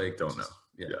 it's I like, don't know.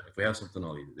 Yeah. Yeah. If we have something,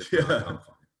 I'll eat it. If Yeah. not, I'm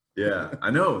fine. Yeah, I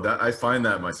know that. I find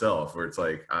that myself where it's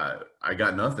like, I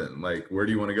got nothing. Like, where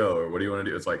do you want to go? Or what do you want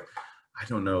to do? It's like, I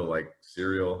don't know, like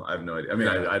cereal. I have no idea. I mean,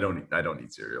 Yeah. I don't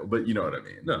eat cereal, but you know what I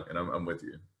mean? No. And I'm with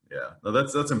you. Yeah, no,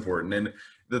 that's important. And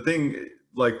the thing,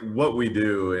 like what we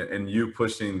do and you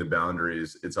pushing the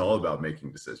boundaries, it's all about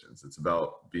making decisions. It's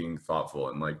about being thoughtful.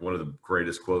 And like one of the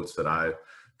greatest quotes that I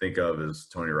think of is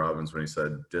Tony Robbins when he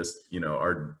said,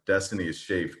 our destiny is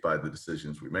shaped by the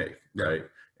decisions we make. Yeah. Right.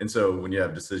 And so when you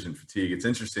have decision fatigue, it's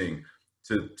interesting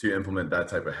to implement that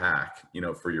type of hack,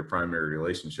 for your primary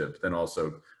relationship. Then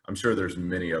also, I'm sure there's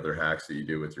many other hacks that you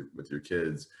do with your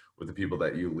kids, with the people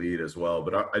that you lead as well.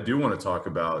 But I do want to talk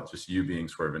about just you being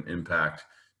sort of an impact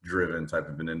driven type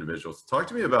of an individual. So talk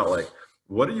to me about like,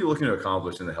 what are you looking to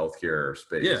accomplish in the healthcare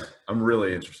space? Yeah. I'm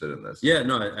really interested in this. Yeah,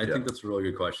 no, I think that's a really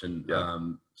good question. Yeah.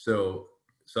 So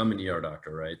I'm an ER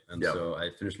doctor, right? And Yeah. so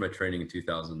I finished my training in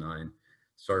 2009,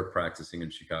 started practicing in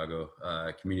Chicago,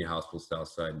 community hospital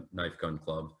Southside Knife Gun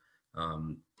Club,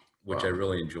 which Wow. I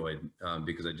really enjoyed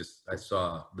because I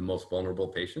saw the most vulnerable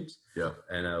patients. Yeah.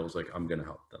 And I was like, I'm going to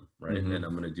help them, right? Mhm. And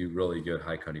I'm going to do really good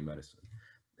high cutting medicine.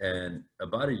 And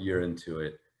about a year into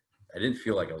it, I didn't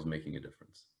feel like I was making a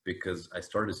difference because I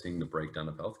started seeing the breakdown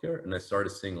of healthcare, and I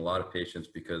started seeing a lot of patients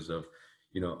because of,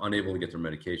 unable to get their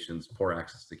medications, poor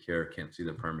access to care, can't see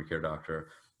their primary care doctor.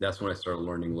 That's when I started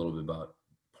learning a little bit about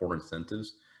poor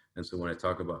incentives. And so when I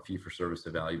talk about fee for service to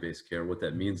value-based care, what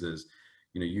that means is,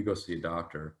 you go see a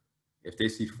doctor. If they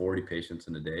see 40 patients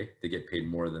in a day, they get paid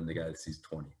more than the guy that sees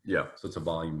 20. Yeah. So it's a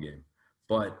volume game.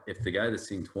 But if the guy that's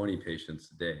seeing 20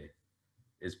 patients a day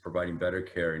is providing better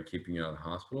care and keeping you out of the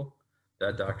hospital,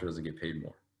 that doctor doesn't get paid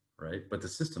more, right? But the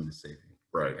system is saving,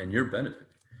 Right. and you're benefiting.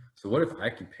 So what if I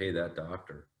can pay that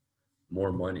doctor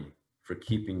more money for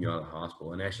keeping you out of the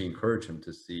hospital and actually encourage him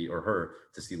to see, or her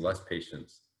to see, less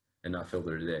patients and not fill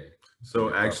their day?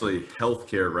 So actually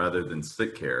healthcare rather than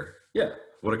sick care. Yeah.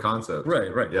 What a concept.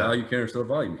 Right. Yeah. Value care instead of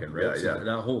volume care, right? Yeah, So yeah.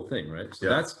 that whole thing, right? So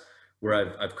Yeah. that's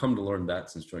where I've come to learn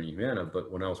that since joining Humana.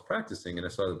 But when I was practicing and I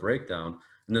saw the breakdown,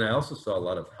 and then I also saw a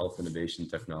lot of health innovation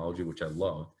technology, which I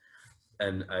loved.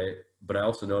 But I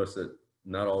also noticed that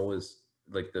not always,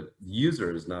 like the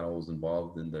user is not always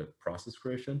involved in the process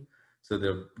creation. So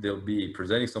they'll be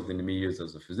presenting something to me as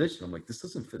a physician. I'm like, this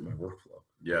doesn't fit my workflow.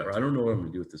 Yeah. Or I don't know what I'm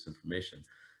gonna do with this information.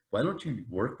 Why don't you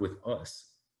work with us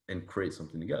and create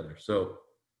something together? So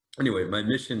anyway, my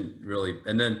mission really,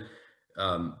 and then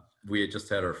we had just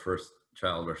had our first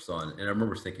child, our son. And I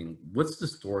remember thinking, what's the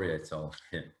story I tell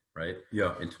him, right?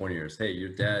 Yeah. In 20 years, hey,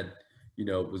 your dad,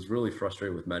 was really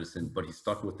frustrated with medicine, but he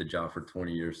stuck with the job for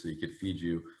 20 years so he could feed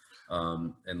you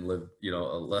and live, a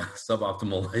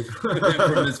suboptimal life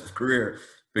from his career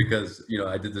because,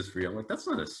 I did this for you. I'm like, that's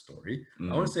not a story.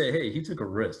 I want to say, hey, he took a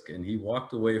risk and he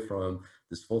walked away from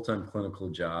this full-time clinical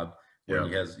job where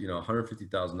he has,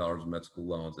 $150,000 in med school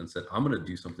loans and said, I'm going to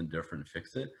do something different and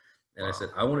fix it. And I said,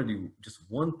 I want to do just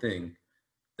one thing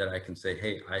that I can say,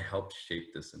 hey, I helped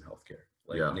shape this in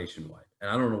healthcare, nationwide. And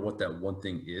I don't know what that one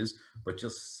thing is, but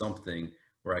just something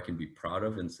where I can be proud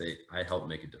of and say, I helped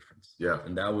make a difference. Yeah.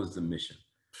 And that was the mission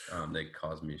that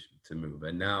caused me to move.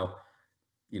 And now,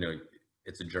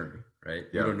 it's a journey, right?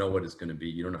 You don't know what it's going to be.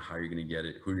 You don't know how you're going to get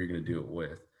it, who you're going to do it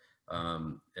with.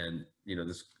 And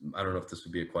this, I don't know if this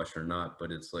would be a question or not,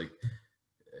 but it's like,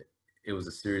 it was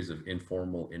a series of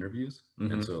informal interviews.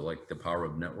 And so like the power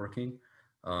of networking.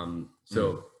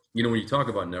 When you talk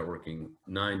about networking,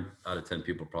 9 out of 10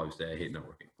 people probably say, I hate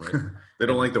networking, right? They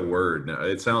don't like the word. No,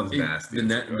 it sounds nasty.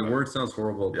 The word sounds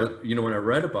horrible. Yeah. But, when I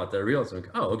read about that, I realized, like,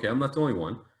 oh, okay, I'm not the only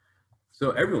one.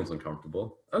 So everyone's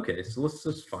uncomfortable. Okay, so let's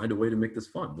just find a way to make this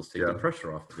fun. Let's take the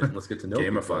pressure off of it. And let's get to know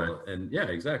people. And yeah,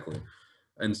 exactly.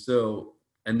 And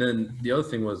then the other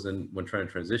thing was, when trying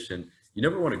to transition, you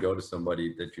never want to go to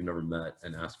somebody that you never met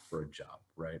and ask for a job,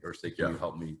 right? Or say, can you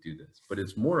help me do this? But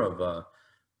it's more of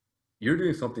you're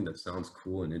doing something that sounds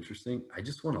cool and interesting. I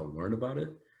just want to learn about it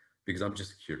because I'm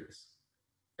just curious.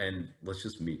 And let's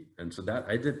just meet. And so that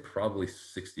I did probably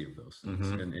 60 of those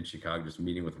in Chicago, just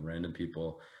meeting with random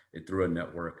people through a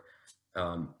network.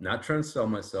 Not trying to sell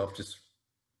myself,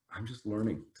 I'm just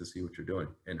learning to see what you're doing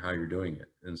and how you're doing it.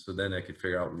 And so then I could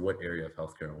figure out what area of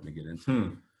healthcare I want to get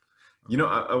into.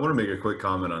 I want to make a quick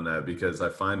comment on that because I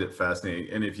find it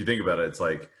fascinating. And if you think about it, it's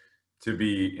like, to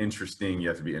be interesting, you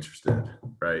have to be interested,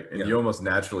 right? And you almost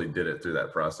naturally did it through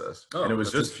that process. Oh, and it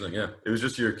was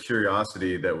just your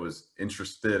curiosity that was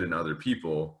interested in other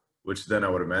people, which then I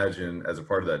would imagine as a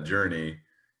part of that journey,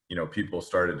 people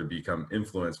started to become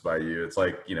influenced by you. It's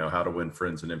like, How to Win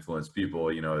Friends and Influence People,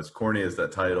 as corny as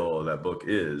that title of that book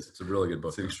is. It's a really good book.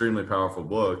 It's an extremely powerful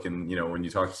book. And, when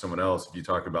you talk to someone else, if you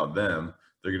talk about them,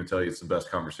 they're going to tell you it's the best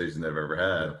conversation they've ever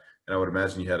had. Yeah. And I would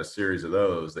imagine you had a series of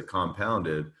those that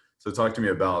compounded. So talk to me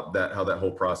about that, how that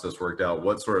whole process worked out.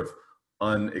 What sort of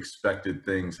unexpected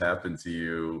things happened to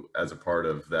you as a part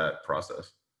of that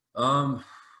process?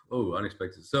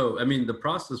 Unexpected. So, the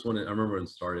process I remember when it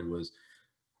started was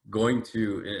going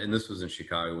to, and this was in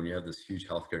Chicago when you have this huge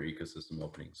healthcare ecosystem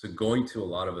opening. So going to a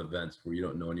lot of events where you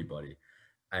don't know anybody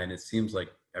and it seems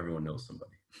like everyone knows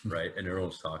somebody, right? And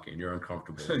everyone's talking, you're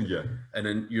uncomfortable. Yeah. And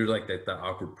then you're like that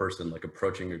awkward person, like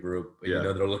approaching a group, and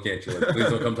they're looking at you like, please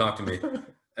don't come talk to me.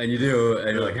 And you do,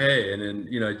 and you're like, hey, and then,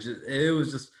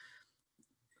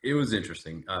 it was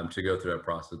interesting to go through that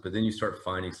process. But then you start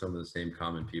finding some of the same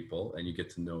common people and you get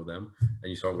to know them and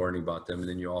you start learning about them. And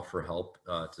then you offer help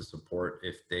to support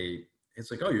it's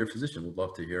like, oh, you're a physician. We'd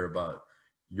love to hear about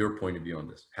your point of view on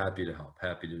this. Happy to help,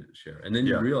 happy to share. And then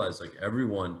you realize like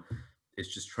everyone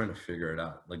is just trying to figure it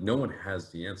out. Like no one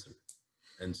has the answer.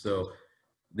 And so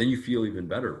then you feel even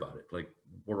better about it. Like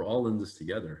we're all in this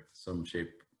together, some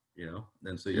shape,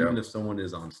 and so even if someone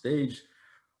is on stage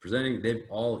presenting, they've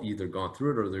all either gone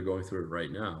through it or they're going through it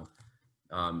right now.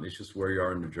 It's just where you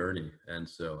are in the journey. And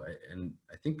so,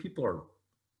 I think people are,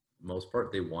 most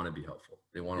part, they want to be helpful.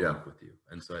 They want to work with you.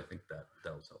 And so I think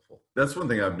that was helpful. That's one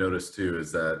thing I've noticed too,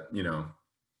 is that,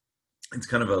 it's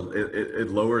kind of it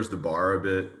lowers the bar a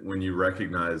bit when you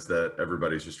recognize that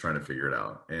everybody's just trying to figure it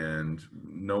out and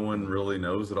no one really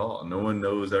knows it all. No one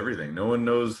knows everything. No one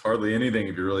knows hardly anything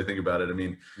if you really think about it.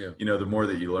 The more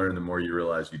that you learn, the more you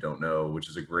realize you don't know, which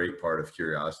is a great part of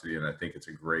curiosity. And I think it's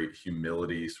a great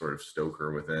humility sort of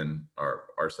stoker within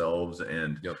ourselves.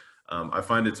 And I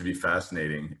find it to be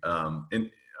fascinating.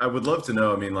 And I would love to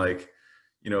know,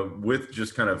 with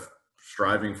just kind of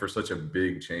striving for such a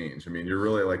big change. You're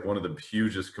really like one of the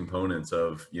hugest components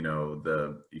of,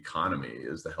 the economy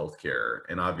is the healthcare.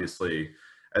 And obviously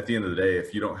at the end of the day,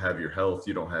 if you don't have your health,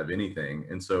 you don't have anything.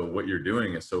 And so what you're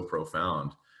doing is so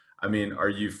profound. Are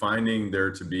you finding there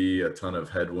to be a ton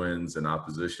of headwinds and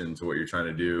opposition to what you're trying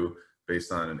to do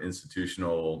based on an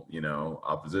institutional,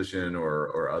 opposition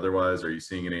or otherwise? Are you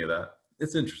seeing any of that?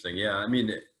 It's interesting. Yeah. I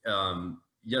mean,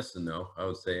 yes and no, I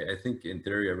would say. I think in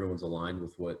theory, everyone's aligned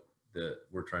with what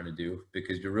we're trying to do,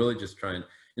 because you're really just trying,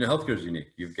 healthcare is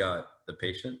unique. You've got the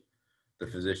patient, the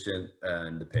physician,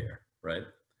 and the payer, right?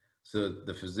 So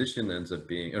the physician ends up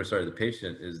being, the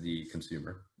patient is the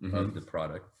consumer of the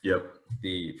product. Yep.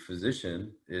 The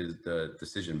physician is the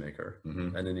decision maker,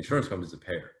 and then the insurance company is the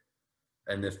payer.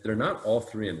 And if they're not all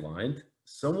three aligned,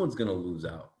 someone's going to lose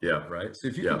out. Yeah. Right. So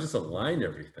if you can just align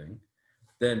everything,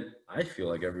 then I feel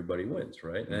like everybody wins,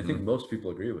 right? And I think most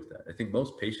people agree with that. I think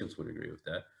most patients would agree with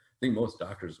that. I think most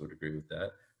doctors would agree with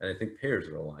that. And I think payers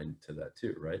are aligned to that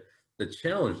too, right? The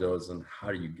challenge though is on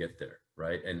how do you get there,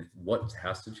 right? And what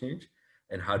has to change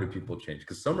and how do people change?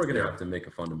 Because some are going to have to make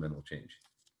a fundamental change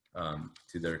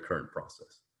to their current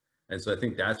process. And so I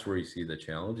think that's where you see the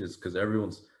challenge, is because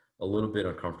everyone's a little bit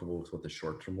uncomfortable with what the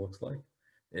short term looks like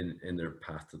in their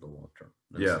path to the long term.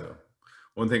 And so,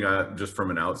 one thing just from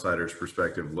an outsider's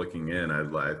perspective looking in,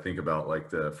 I think about like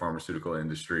the pharmaceutical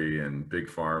industry and big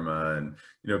pharma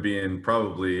and, being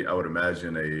probably, I would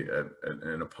imagine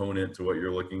an opponent to what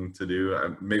you're looking to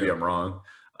do. Maybe I'm wrong.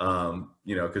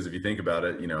 Because if you think about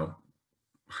it,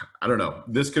 I don't know,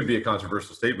 this could be a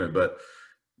controversial statement, but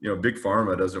big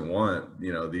pharma doesn't want,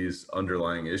 these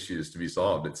underlying issues to be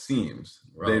solved. It seems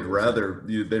they'd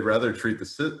rather treat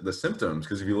the symptoms,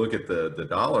 because if you look at the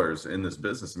dollars in this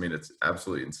business, I mean, it's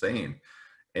absolutely insane.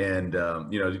 And,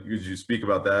 could you speak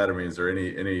about that? I mean, is there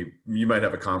any, you might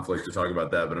have a conflict to talk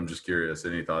about that, but I'm just curious,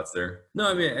 any thoughts there?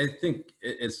 No, I mean, I think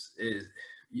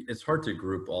it's hard to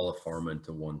group all of pharma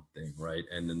into one thing, right?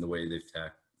 And then the way they've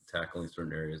tackling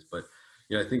certain areas. But,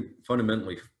 I think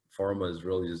fundamentally, pharma is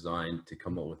really designed to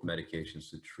come up with medications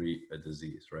to treat a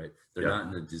disease, right? They're not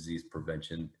in the disease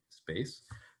prevention space,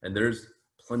 and there's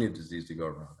plenty of disease to go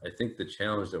around. I think the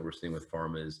challenge that we're seeing with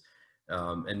pharma is,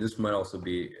 and this might also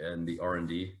be in the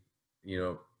R&D,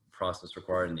 process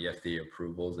required and the FDA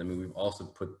approvals. I mean, we've also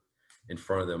put in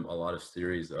front of them a lot of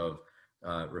series of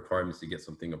requirements to get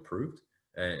something approved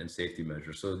and safety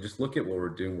measures. So just look at what we're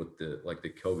doing with the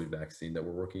COVID vaccine that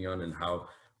we're working on and how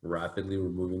rapidly we're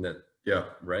moving that. Yeah.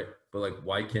 Right. But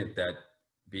why can't that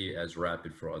be as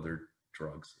rapid for other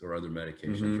drugs or other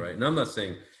medications? Right. And I'm not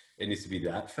saying it needs to be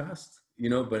that fast,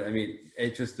 but I mean,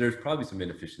 there's probably some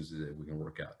inefficiencies that we can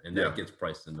work out, and that gets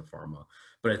priced into pharma.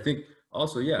 But I think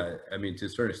also, I mean, to a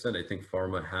certain extent, I think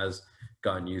pharma has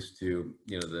gotten used to,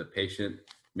 the patient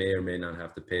may or may not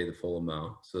have to pay the full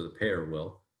amount. So the payer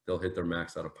they'll hit their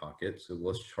max out of pocket. So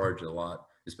let's charge a lot,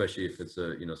 especially if it's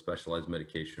a, specialized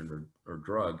medication or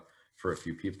drug for a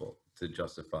few people to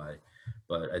justify.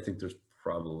 But I think there's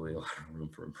probably a lot of room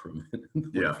for improvement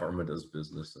in the way pharma does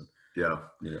business. And,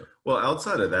 well,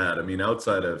 outside of that, I mean,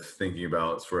 outside of thinking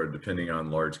about sort of depending on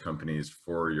large companies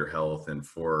for your health and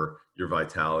for your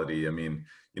vitality, I mean,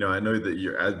 I know that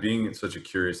you're, as being such a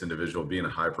curious individual, being a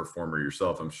high performer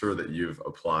yourself, I'm sure that you've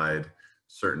applied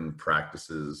certain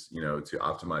practices, to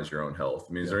optimize your own health.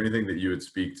 I mean, is there anything that you would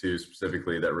speak to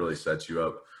specifically that really sets you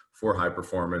up for high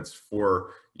performance,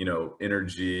 for,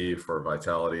 energy, for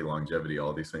vitality, longevity,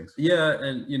 all these things? Yeah.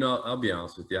 And, I'll be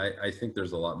honest with you. I think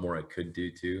there's a lot more I could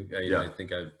do too. I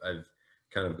think I've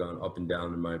kind of gone up and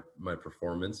down in my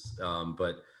performance.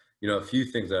 But, a few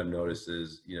things I've noticed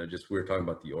is, just, we were talking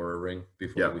about the Oura Ring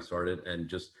before we started, and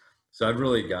so I've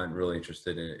really gotten really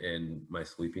interested in my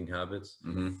sleeping habits.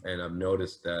 And I've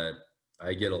noticed that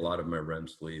I get a lot of my REM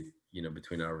sleep,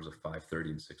 between hours of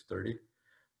 5:30 and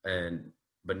 6:30.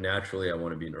 But naturally I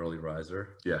want to be an early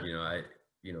riser.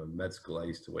 In med school, I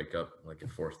used to wake up at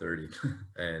 4:30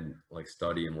 and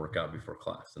study and work out before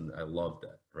class. And I loved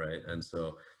that. Right. And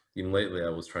so even lately I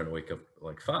was trying to wake up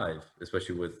 5,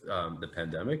 especially with the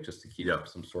pandemic, just to keep up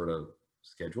some sort of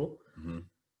schedule.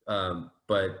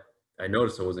 But I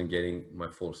noticed I wasn't getting my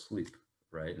full sleep.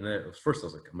 Right. And first I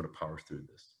was like, I'm going to power through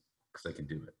this because I can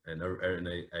do it. And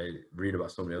I read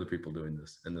about so many other people doing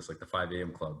this, and this the 5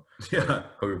 a.m. club.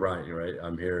 Kobe Bryant, right?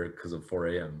 I'm here because of 4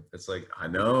 a.m. It's I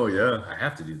know. I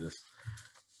have to do this.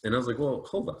 And I was like, well,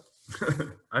 hold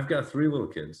on. I've got 3 little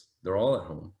kids. They're all at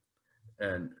home.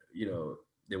 And,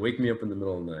 they wake me up in the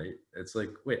middle of the night. It's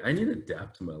wait, I need to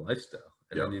adapt to my lifestyle,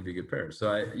 and I need to be a good parent.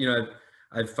 So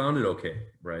I've found it okay,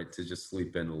 right, to just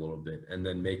sleep in a little bit and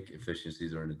then make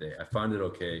efficiencies during the day. I find it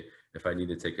okay if I need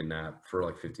to take a nap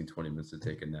for 15, 20 minutes to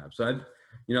take a nap. So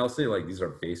I'll say these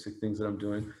are basic things that I'm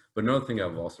doing. But another thing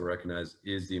I've also recognized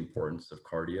is the importance of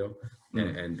cardio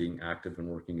and being active and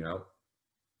working out.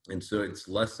 And so it's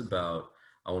less about,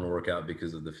 I want to work out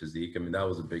because of the physique. I mean, that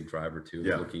was a big driver too,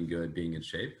 looking good, being in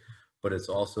shape. But it's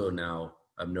also now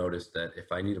I've noticed that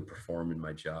if I need to perform in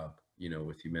my job,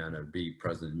 with Humana, be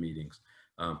present in meetings,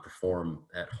 perform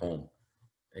at home,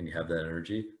 and you have that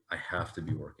energy, I have to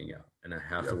be working out, and I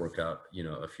have to work out,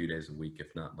 a few days a week, if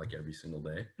not like every single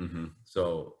day.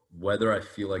 So whether I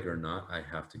feel like it or not, I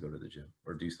have to go to the gym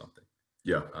or do something.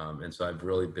 Yeah. And so I've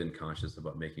really been conscious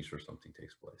about making sure something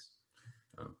takes place.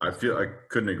 I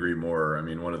couldn't agree more. I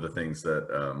mean, one of the things that,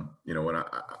 when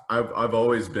I've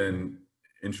always been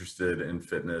interested in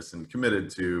fitness and committed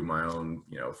to my own,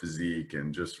 physique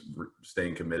and just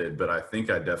staying committed. But I think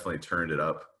I definitely turned it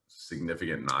up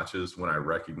significant notches when I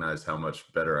recognized how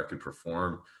much better I could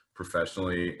perform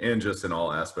professionally and just in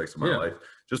all aspects of my life,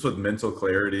 just with mental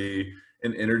clarity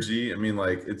and energy. I mean,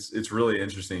 like, it's really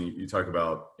interesting. You talk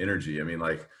about energy. I mean,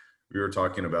 like, we were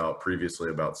talking about previously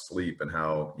about sleep and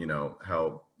how,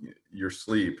 how your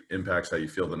sleep impacts how you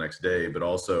feel the next day, but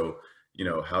also,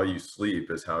 how you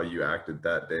sleep is how you acted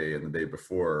that day and the day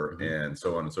before, and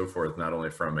so on and so forth, not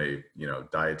only from a,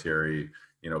 dietary,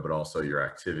 but also your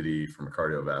activity from a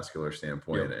cardiovascular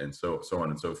standpoint, and so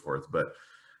on and so forth. But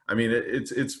I mean,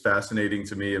 it's fascinating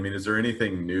to me. I mean, is there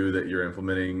anything new that you're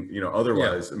implementing,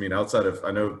 otherwise? I mean, outside of,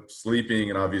 I know, sleeping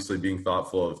and obviously being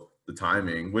thoughtful of the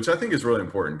timing, which I think is really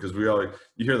important, because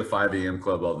you hear the 5 a.m.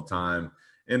 club all the time.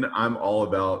 And I'm all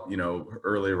about,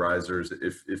 early risers,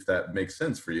 if that makes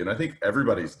sense for you. And I think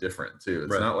everybody's different too.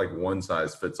 It's not like one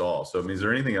size fits all. So, I mean, is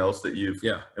there anything else that you've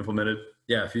implemented?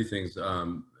 Yeah, a few things.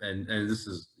 And this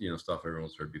is, stuff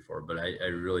everyone's heard before, but I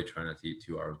really try not to eat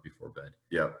 2 hours before bed.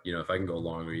 Yeah. If I can go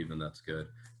longer, even, that's good.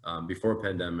 Before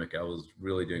pandemic, I was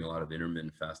really doing a lot of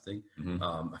intermittent fasting.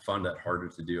 I found that harder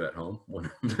to do at home,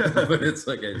 but it's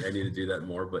like, I need to do that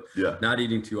more, but not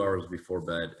eating 2 hours before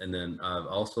bed. And then I've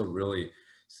also really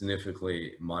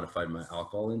significantly modified my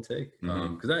alcohol intake,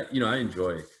 because I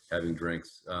enjoy having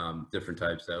drinks, different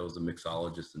types. I was a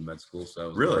mixologist in med school, so I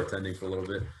was bartending for a little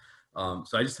bit.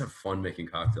 So I just have fun making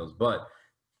cocktails. But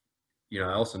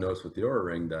I also noticed with the Oura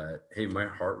Ring that, hey, my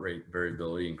heart rate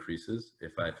variability increases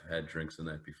if I've had drinks the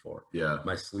night before.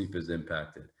 My sleep is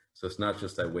impacted. So it's not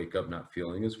just I wake up not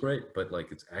feeling as great, but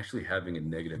like it's actually having a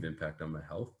negative impact on my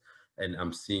health. And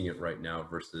I'm seeing it right now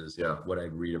versus what I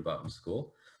read about in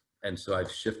school. And so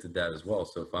I've shifted that as well.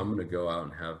 So if I'm going to go out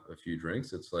and have a few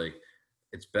drinks, it's like,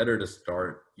 it's better to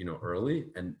start, early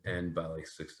and by like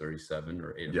 6:37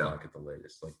 or 8 o'clock at the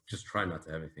latest. Like, just try not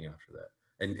to have anything after that,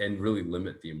 and really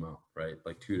limit the amount, right?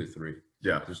 Like 2 to 3.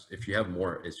 Just, if you have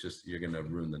more, it's just, you're going to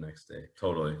ruin the next day.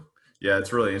 Totally. Yeah.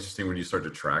 It's really interesting when you start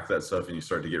to track that stuff and you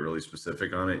start to get really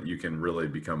specific on it. You can really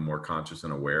become more conscious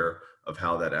and aware of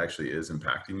how that actually is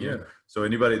impacting you. So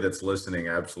anybody that's listening,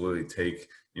 absolutely take,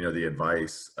 the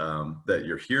advice that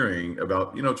you're hearing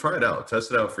about, try it out,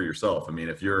 test it out for yourself. I mean,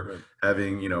 if you're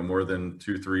having, more than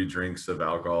 2-3 drinks of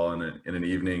alcohol in an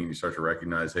evening, you start to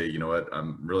recognize, hey, you know what,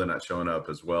 I'm really not showing up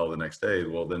as well the next day.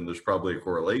 Well, then there's probably a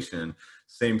correlation.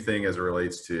 Same thing as it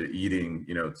relates to eating,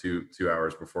 2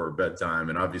 hours before bedtime.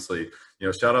 And obviously,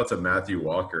 shout out to Matthew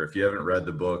Walker. If you haven't read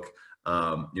the book,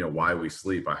 Why We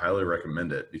Sleep, I highly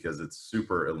recommend it, because it's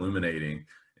super illuminating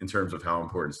in terms of how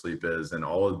important sleep is and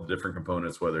all of the different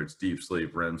components, whether it's deep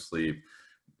sleep, REM sleep,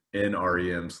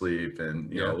 NREM sleep,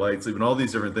 and light sleep, and all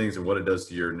these different things, and what it does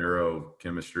to your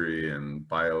neurochemistry and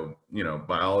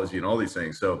biology and all these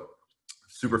things. So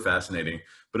super fascinating.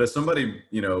 But as somebody,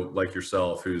 like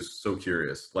yourself, who's so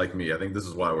curious, like me, I think this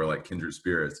is why we're like kindred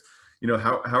spirits.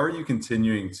 How are you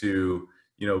continuing to,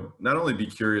 not only be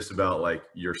curious about like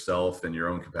yourself and your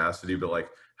own capacity, but like,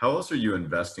 how else are you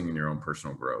investing in your own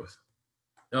personal growth?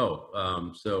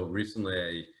 So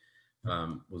recently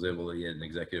I was able to get an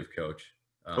executive coach.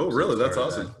 Oh, really? That's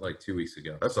awesome. Like 2 weeks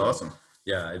ago. That's awesome.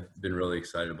 Yeah, I've been really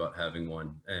excited about having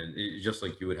one. And just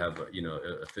like you would have,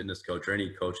 a fitness coach or any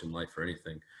coach in life or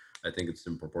anything, I think it's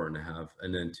super important to have.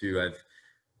 And then 2,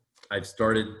 I've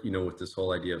started, with this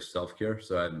whole idea of self-care.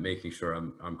 So I'm making sure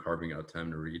I'm carving out time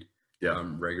to read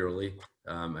regularly.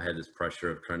 I had this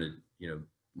pressure of trying to,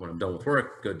 when I'm done with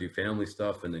work, go do family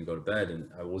stuff and then go to bed. And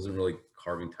I wasn't really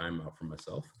carving time out for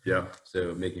myself.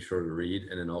 So making sure to read,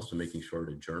 and then also making sure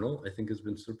to journal, I think has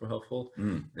been super helpful.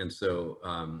 And so,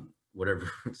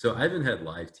 so I haven't had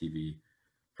live TV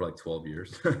for like 12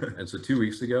 years. And so 2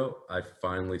 weeks ago, I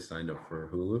finally signed up for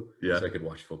Hulu so I could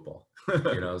watch football.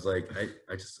 I was like, I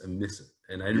miss it.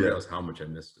 And I didn't realize how much I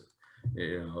missed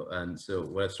it, And so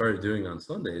what I've started doing on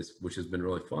Sundays, which has been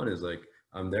really fun, is like,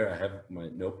 I'm there, I have my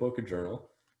notebook, a journal,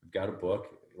 I've got a book,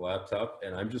 laptop,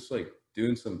 and I'm just like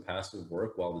doing some passive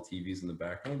work while the TV's in the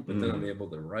background, but then I'm able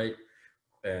to write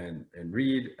and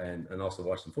read and also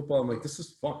watch some football. I'm like, this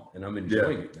is fun, and I'm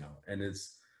enjoying it now. And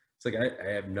it's like,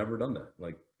 I have never done that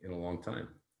like in a long time.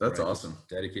 That's awesome.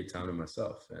 Dedicate time to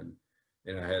myself. And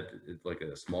and I had like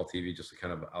a small TV just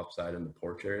kind of outside in the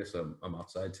porch area, so I'm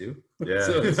outside too. Yeah,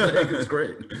 So it's like, it's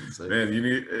great. Man, you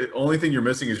need, only thing you're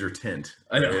missing is your tent.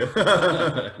 I know.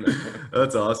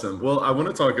 That's awesome. Well, I want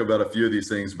to talk about a few of these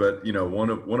things, but one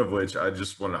of which I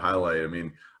just want to highlight. I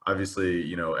mean,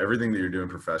 obviously, everything that you're doing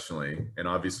professionally, and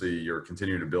obviously you're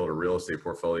continuing to build a real estate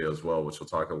portfolio as well, which we'll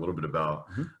talk a little bit about,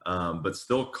 but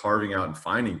still carving out and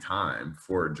finding time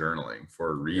for journaling,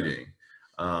 for reading,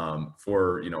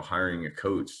 for, hiring a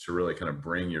coach to really kind of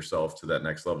bring yourself to that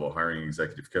next level, hiring an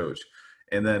executive coach,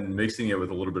 and then mixing it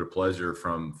with a little bit of pleasure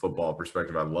from football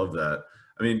perspective. I love that.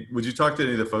 I mean, would you talk to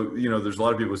any of the folks, there's a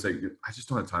lot of people who say, I just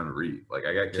don't have time to read. Like,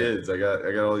 I got kids, I got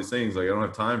all these things. Like, I don't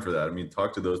have time for that. I mean,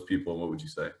 talk to those people. And what would you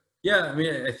say? Yeah. I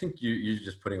mean, I think you're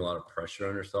just putting a lot of pressure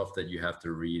on yourself that you have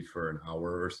to read for an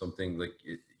hour or something. Like,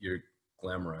 you're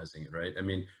glamorizing it, right? I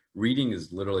mean, reading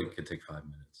is literally could take 5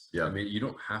 minutes. Yeah. I mean, you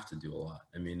don't have to do a lot.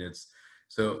 I mean,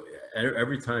 so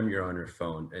every time you're on your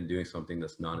phone and doing something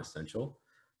that's non-essential,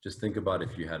 just think about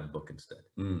if you had a book instead,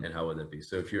 and how would that be?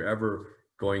 So if you're ever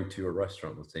going to a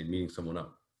restaurant, let's say meeting someone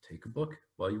up, take a book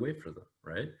while you wait for them,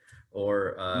 right?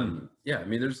 Or I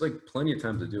mean, there's like plenty of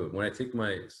time to do it. When I take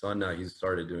my son now, he's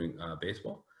started doing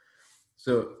baseball.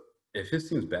 So if his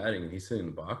team's batting and he's sitting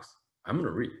in the box, I'm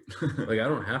gonna read. Like, I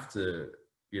don't have to,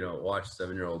 watch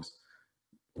 7-year-olds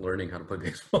learning how to play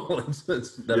baseball. This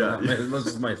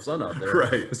is my son out there,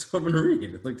 right? So I'm gonna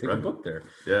read. Like, take a book there.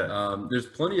 Yeah. There's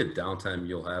plenty of downtime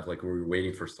you'll have, like where you're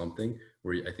waiting for something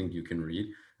where I think you can read.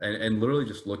 And literally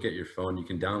just look at your phone. You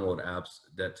can download apps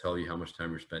that tell you how much time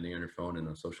you're spending on your phone and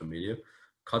on social media.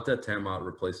 Cut that time out,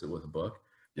 replace it with a book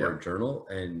or a journal,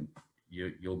 and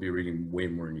you'll be reading way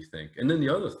more than you think. And then the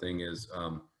other thing is,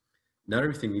 not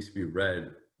everything needs to be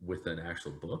read with an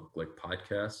actual book, like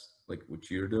podcasts, like what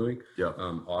you're doing.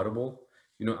 Audible.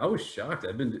 I was shocked.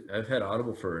 I've had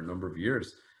Audible for a number of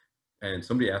years, and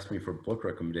somebody asked me for book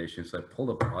recommendations. So I pulled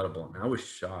up Audible, and I was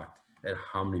shocked at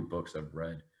how many books I've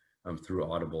read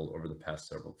through Audible over the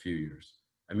past few years.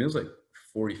 I mean, it was like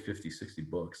 40, 50, 60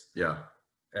 books. Yeah.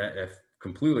 I've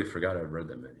completely forgot I've read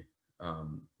that many,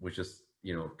 which is,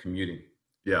 commuting,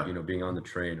 being on the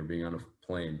train or being on a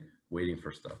plane, waiting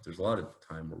for stuff. There's a lot of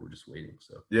time where we're just waiting.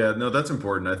 So yeah, no, that's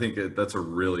important. I think that's a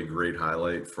really great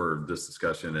highlight for this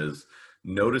discussion is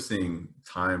noticing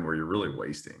time where you're really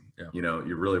wasting.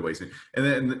 You're really wasting. And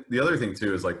then the other thing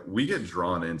too is, like, we get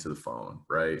drawn into the phone,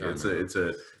 right? It's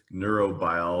a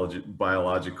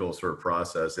biological sort of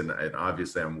process, and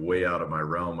obviously I'm way out of my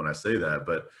realm when I say that,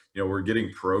 but we're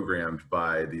getting programmed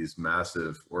by these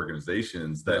massive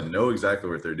organizations that know exactly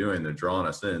what they're doing. They're drawing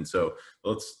us in. So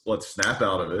let's snap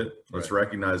out of it. Let's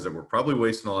recognize that we're probably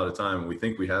wasting a lot of time and we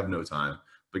think we have no time,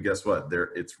 but guess what?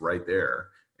 It's right there.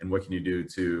 And what can you do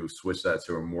to switch that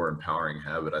to a more empowering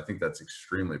habit? I think that's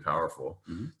extremely powerful.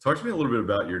 Talk to me a little bit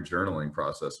about your journaling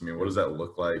process. I mean, what does that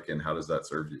look like and how does that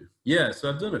serve you? Yeah, so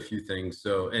I've done a few things.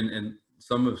 So, and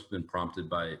some have been prompted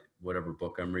by whatever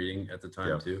book I'm reading at the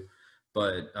time too.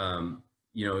 But,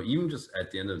 even just at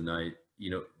the end of the night,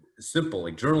 simple,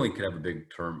 like journaling could have a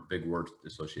big word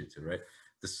associated to it, right?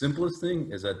 The simplest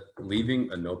thing is that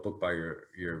leaving a notebook by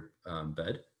your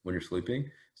bed when you're sleeping.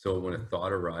 So when a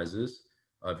thought arises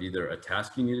of either a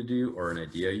task you need to do or an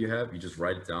idea you have, you just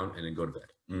write it down and then go to bed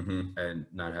and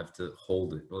not have to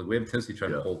hold it. Like, we have a tendency to try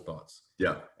to hold thoughts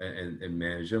and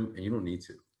manage them, and you don't need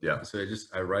to. Yeah. So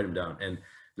I write them down. And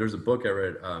there's a book I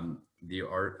read,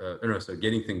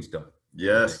 Getting Things Done.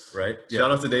 Yes. Right.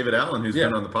 Shout out to David Allen, who's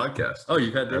been on the podcast. Oh,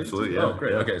 you've had David? Absolutely. Yeah. Oh,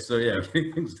 great. Okay. So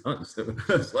Getting Things Done. So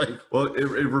it's like, well, it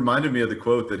reminded me of the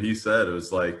quote that he said. It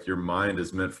was like, your mind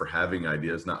is meant for having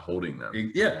ideas, not holding them.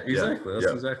 Yeah, exactly.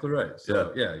 That's exactly right.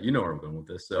 So you know where I'm going with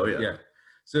this. So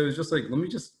So it's just like, let me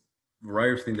just write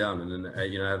everything down. And then, I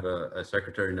have a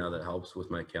secretary now that helps with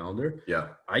my calendar. Yeah.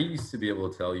 I used to be able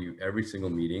to tell you every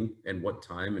single meeting and what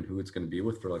time and who it's going to be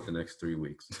with for like the next 3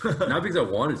 weeks. Not because I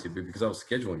wanted to, but because I was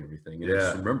scheduling everything and I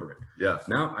just remember it. Yeah.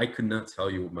 Now I could not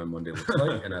tell you what my Monday looks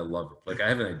like, and I love it. Like, I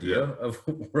have an idea of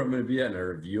where I'm going to be at and I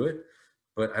review it,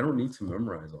 but I don't need to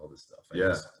memorize all this stuff. I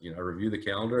just, I review the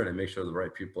calendar and I make sure the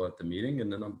right people are at the meeting,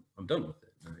 and then I'm done with it.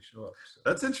 And I show up. So.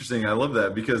 That's interesting. I love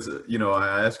that because,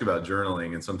 I ask about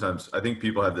journaling, and sometimes I think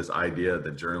people have this idea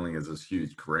that journaling is this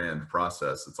huge grand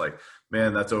process. It's like,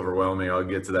 man, that's overwhelming. I'll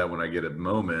get to that when I get a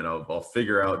moment. I'll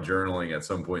figure out journaling at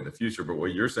some point in the future. But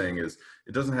what you're saying is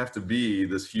it doesn't have to be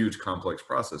this huge complex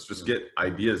process. Just get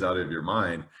ideas out of your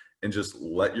mind and just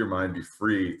let your mind be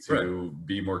free to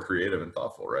be more creative and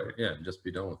thoughtful, right? Yeah, just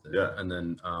be done with it. Yeah. And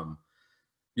then,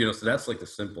 so that's like the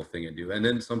simple thing I do. And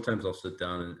then sometimes I'll sit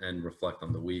down and reflect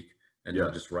on the week. and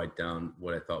then just write down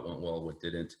what I thought went well, what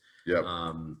didn't.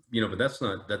 Yeah. You know, but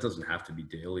that doesn't have to be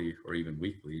daily or even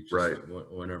weekly, just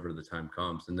whenever the time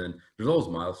comes. And then there's always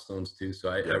milestones too.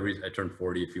 So I turned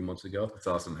 40 a few months ago. That's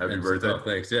awesome. Happy birthday. So,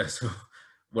 thanks. Yeah. So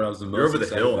what I was the most You're over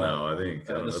the hill about, now, I think.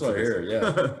 that's what I hear.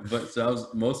 Yeah. But so I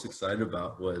was most excited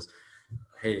about was,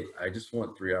 hey, I just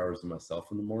want 3 hours of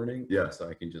myself in the morning. Yeah. So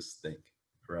I can just think.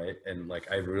 Right. And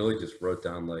like, I really just wrote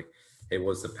down like, hey,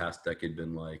 what's the past decade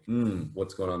been like?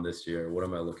 What's going on this year? What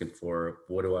am I looking for?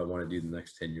 What do I want to do the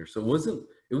next 10 years? So it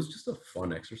was just a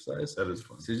fun exercise. That is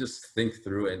fun. To just think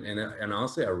through it. And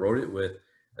honestly, I wrote it with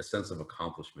a sense of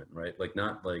accomplishment, right? Like,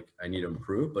 not like I need to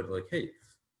improve, but like, hey,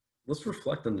 let's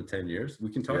reflect on the 10 years.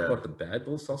 We can talk about the bad,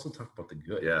 but let's also talk about the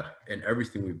good. Yeah. And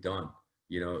everything we've done,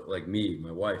 you know, like me,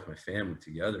 my wife, my family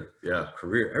together,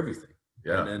 career, everything.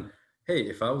 Yeah. And then, hey,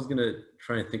 if I was going to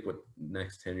try and think what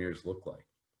next 10 years look like,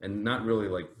 and not really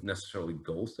like necessarily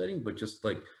goal setting, but just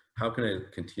like, how can I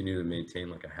continue to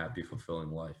maintain like a happy, fulfilling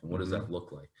life? And what does that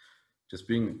look like? Just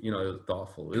being, you know,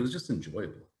 thoughtful. It was just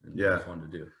enjoyable and fun to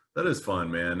do. That is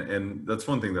fun, man. And that's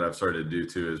one thing that I've started to do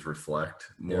too, is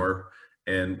reflect more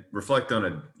and reflect on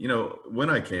a, you know, when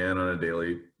I can on a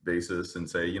daily basis and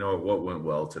say, you know, what went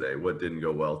well today? What didn't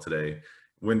go well today?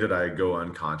 When did I go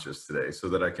unconscious today, so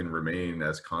that I can remain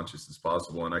as conscious as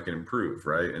possible and I can improve,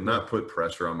 right? And not put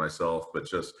pressure on myself, but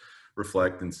just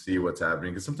reflect and see what's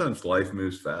happening. Because sometimes life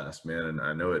moves fast, man. And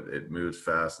I know it moves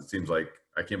fast. It seems like,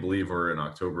 I can't believe we're in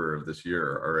October of this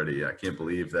year already. I can't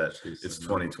believe that it's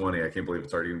 2020. I can't believe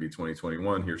it's already going to be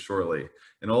 2021 here shortly,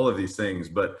 and all of these things.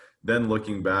 But then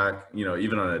looking back, you know,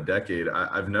 even on a decade,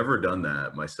 I've never done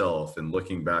that myself. And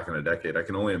looking back on a decade, I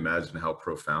can only imagine how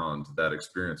profound that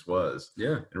experience was.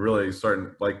 Yeah. And really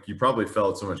starting, like, you probably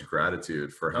felt so much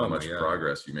gratitude for how much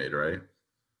progress you made, right?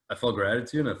 I felt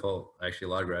gratitude, and I felt actually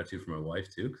a lot of gratitude for my wife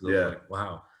too. Because I was like,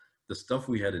 wow, the stuff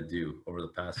we had to do over the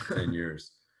past 10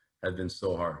 years had been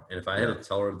so hard. And if I had to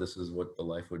tell her this is what the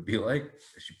life would be like,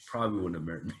 she probably wouldn't have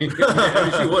married me. I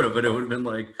mean, she would have, but it would have been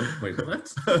like, wait,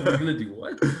 what? We're gonna do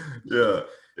what?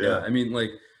 Yeah. I mean, like,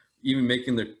 even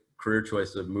making the career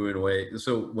choice of moving away.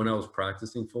 So when I was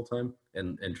practicing full time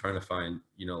and trying to find,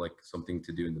 you know, like something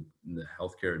to do in the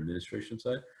healthcare administration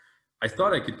side, I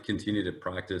thought I could continue to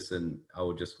practice and I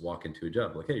would just walk into a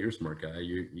job like, hey, you're a smart guy.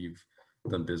 You've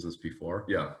done business before.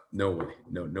 Yeah. No way.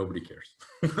 No, nobody cares.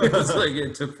 It's like,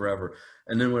 it took forever.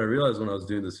 And then what I realized when I was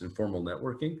doing this informal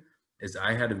networking is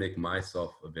I had to make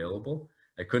myself available.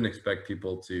 I couldn't expect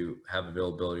people to have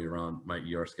availability around my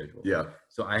ER schedule. Yeah.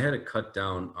 So I had to cut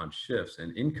down on shifts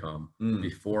and income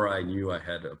before I knew I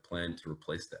had a plan to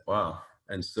replace that. Wow.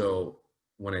 And so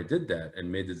when I did that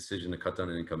and made the decision to cut down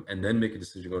on income and then make a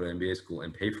decision to go to MBA school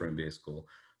and pay for MBA school,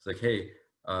 it's like, hey,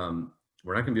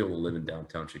 we're not going to be able to live in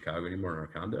downtown Chicago anymore in our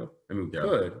condo. I mean, we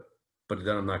could, but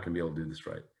then I'm not going to be able to do this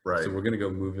right. Right. So we're going to go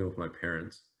move in with my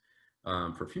parents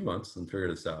for a few months and figure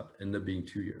this out. Ended up being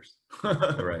 2 years.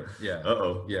 Right. Yeah.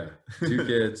 Uh-oh. Yeah. 2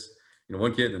 kids, you know,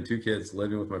 1 kid and 2 kids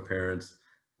living with my parents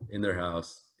in their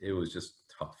house. It was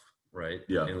just tough. Right.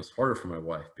 Yeah. And it was harder for my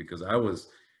wife because I was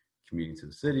commuting to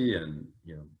the city and,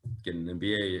 you know, getting an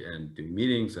MBA and doing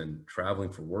meetings and traveling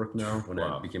for work now when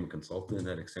I became a consultant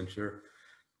at Accenture.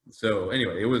 So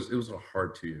anyway, it was a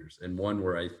hard 2 years, and one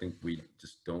where I think we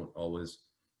just don't always,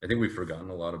 I think we've forgotten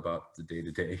a lot about the day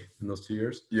to day in those 2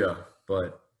 years. Yeah.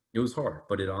 But it was hard,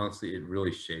 but it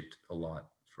really shaped a lot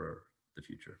for the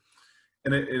future.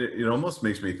 And it almost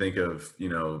makes me think of, you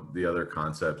know, the other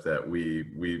concept that we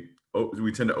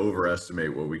tend to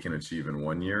overestimate what we can achieve in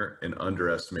 1 year and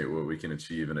underestimate what we can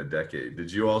achieve in a decade.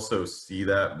 Did you also see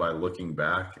that by looking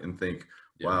back and think,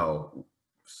 wow,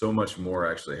 so much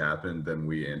more actually happened than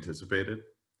we anticipated?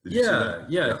 Did you see that?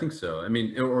 Yeah, I think so. I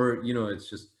mean, or, you know, it's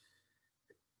just,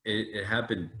 it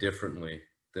happened differently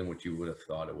than what you would have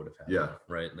thought it would have happened.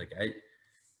 Yeah. Right. Like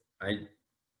I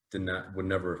would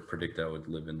never predict I would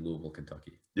live in Louisville,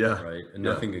 Kentucky. Yeah. Right. And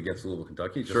nothing against Louisville,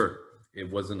 Kentucky. Just,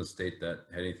 it wasn't a state that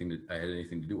I had anything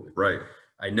to do with. Right.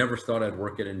 I never thought I'd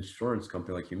work at an insurance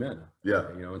company like Humana.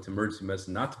 Yeah. You know, it's emergency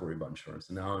medicine, not to worry about insurance.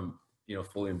 And now I'm, you know,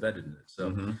 fully embedded in it.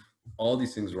 So all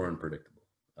these things were unpredictable.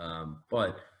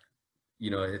 But, you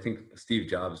know, I think Steve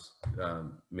Jobs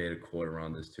made a quote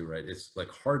around this too, right? It's like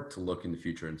hard to look in the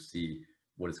future and see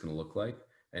what it's going to look like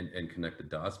and connect the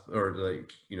dots, or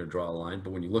like, you know, draw a line.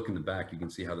 But when you look in the back, you can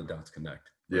see how the dots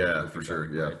connect. Right? Yeah, for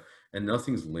sure. Yeah. Right? And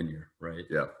nothing's linear, right?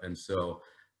 Yeah. And so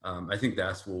I think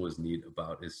that's what was neat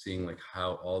about is seeing like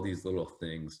how all these little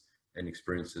things and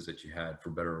experiences that you had, for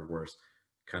better or worse,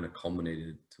 kind of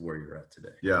culminated to where you're at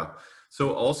today? Yeah.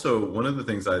 So also one of the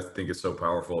things I think is so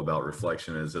powerful about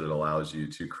reflection is that it allows you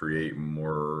to create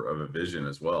more of a vision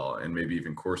as well, and maybe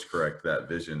even course correct that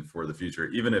vision for the future,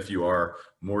 even if you are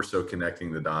more so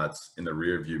connecting the dots in the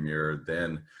rear view mirror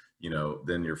than,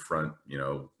 than your front,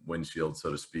 windshield,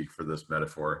 so to speak, for this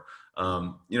metaphor.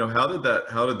 How did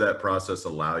that process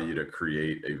allow you to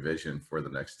create a vision for the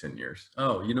next 10 years?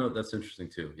 Oh, that's interesting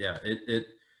too. Yeah. It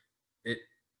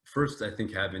first, I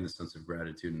think having the sense of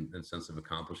gratitude and sense of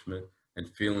accomplishment and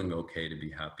feeling okay to be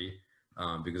happy.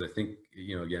 Because I think,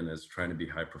 again, as trying to be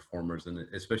high performers, and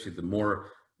especially the more,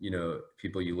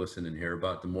 people you listen and hear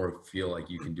about, the more feel like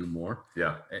you can do more.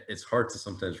 Yeah. It's hard to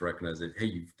sometimes recognize that, hey,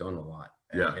 you've done a lot.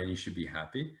 And you should be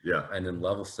happy. Yeah. And then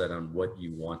level set on what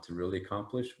you want to really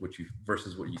accomplish,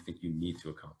 versus what you think you need to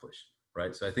accomplish.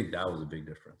 Right. So I think that was a big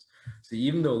difference. So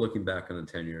even though looking back on the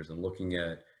 10 years and looking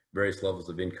at various levels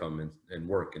of income and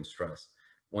work and stress,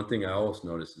 one thing I always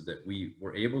noticed is that we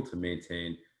were able to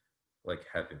maintain like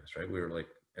happiness, right? We were like,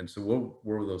 and so what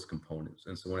were those components?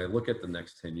 And so when I look at the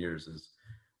next 10 years is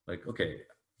like, okay,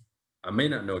 I may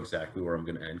not know exactly where I'm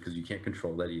going to end, because you can't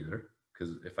control that either.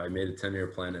 Because if I made a 10-year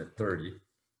plan at 30,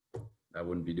 I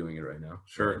wouldn't be doing it right now.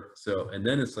 Sure. Right? So, and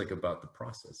then it's like about the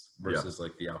process versus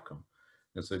like the outcome.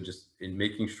 And so just in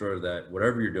making sure that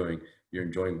whatever you're doing, you're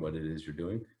enjoying what it is you're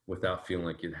doing without feeling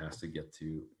like it has to get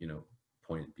to,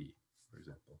 point B, for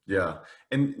example. Yeah.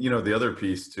 And, the other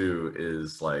piece too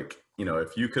is like,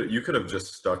 if you could have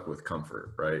just stuck with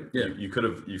comfort, right? Yeah. You could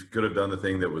have done the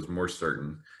thing that was more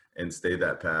certain and stayed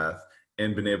that path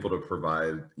and been able to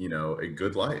provide, a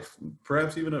good life,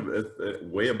 perhaps even a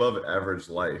way above average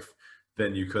life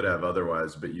than you could have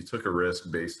otherwise. But you took a risk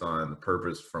based on the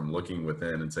purpose from looking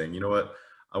within and saying, you know what,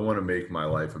 I want to make my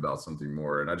life about something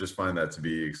more. And I just find that to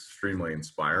be extremely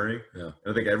inspiring. Yeah.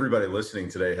 And I think everybody listening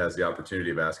today has the opportunity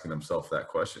of asking themselves that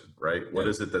question, right? What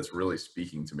is it that's really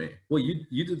speaking to me? Well,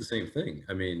 you did the same thing.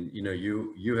 I mean,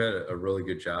 you had a really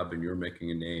good job and you're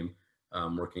making a name,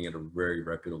 working at a very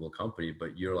reputable company,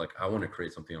 but you're like, I want to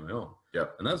create something on my own. Yeah.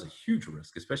 And that was a huge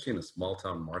risk, especially in a small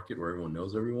town market where everyone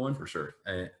knows everyone. For sure.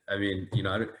 And I mean,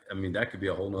 that could be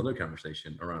a whole nother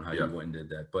conversation around how you went and did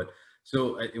that. But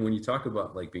so when you talk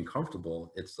about like being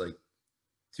comfortable, it's like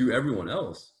to everyone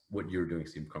else, what you're doing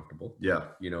seemed comfortable. Yeah.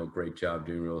 Great job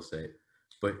doing real estate.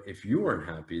 But if you weren't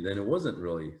happy, then it wasn't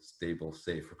really stable,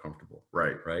 safe, or comfortable.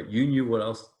 Right. Right. You knew what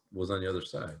else was on the other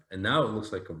side. And now it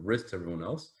looks like a risk to everyone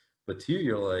else. But to you,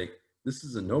 you're like, this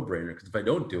is a no-brainer, because if I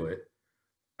don't do it,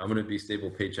 I'm going to be stable,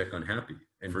 paycheck, unhappy.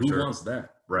 And who wants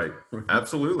that? Right.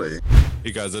 Absolutely.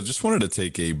 Hey guys, I just wanted to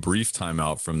take a brief time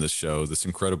out from this show, this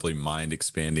incredibly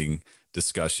mind-expanding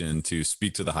discussion, to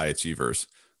speak to the high achievers,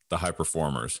 the high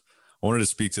performers. I wanted to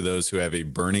speak to those who have a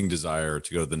burning desire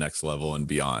to go to the next level and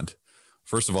beyond.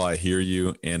 First of all, I hear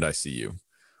you and I see you.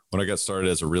 When I got started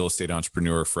as a real estate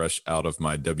entrepreneur fresh out of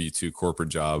my W-2 corporate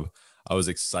job, I was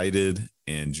excited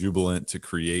and jubilant to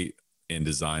create and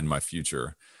design my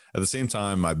future. At the same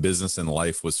time, my business and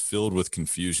life was filled with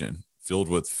confusion, filled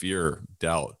with fear,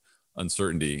 doubt,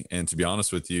 uncertainty, and to be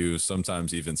honest with you,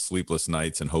 sometimes even sleepless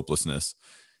nights and hopelessness,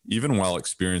 even while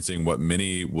experiencing what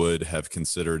many would have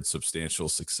considered substantial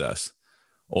success.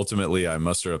 Ultimately, I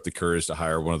mustered up the courage to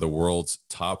hire one of the world's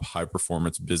top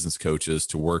high-performance business coaches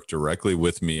to work directly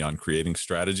with me on creating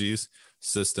strategies,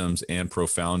 systems, and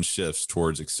profound shifts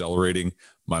towards accelerating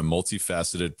my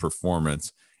multifaceted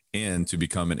performance and to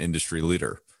become an industry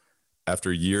leader.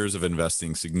 After years of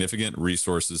investing significant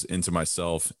resources into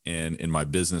myself and in my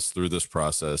business through this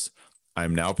process, I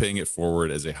am now paying it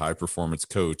forward as a high-performance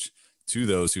coach to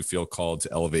those who feel called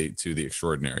to elevate to the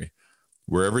extraordinary.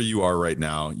 Wherever you are right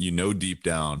now, you know deep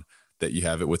down that you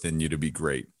have it within you to be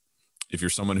great. If you're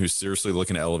someone who's seriously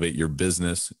looking to elevate your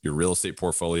business, your real estate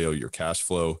portfolio, your cash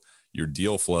flow, your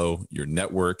deal flow, your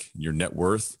network, your net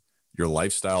worth, your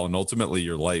lifestyle, and ultimately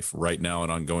your life right now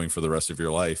and ongoing for the rest of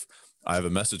your life, I have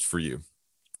a message for you.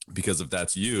 Because if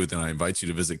that's you, then I invite you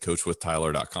to visit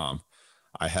coachwithtyler.com.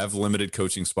 I have limited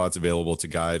coaching spots available to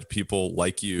guide people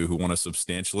like you who want to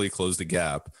substantially close the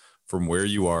gap from where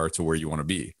you are to where you want to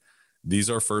be. These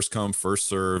are first come, first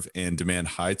serve, and demand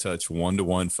high touch,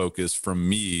 one-to-one focus from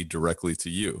me directly to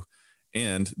you.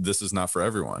 And this is not for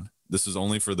everyone. This is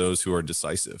only for those who are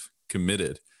decisive,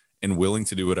 committed, and willing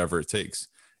to do whatever it takes.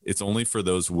 It's only for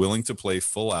those willing to play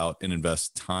full out and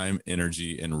invest time,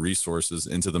 energy, and resources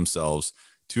into themselves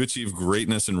to achieve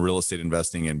greatness in real estate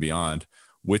investing and beyond,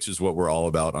 which is what we're all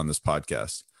about on this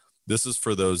podcast. This is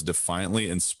for those defiantly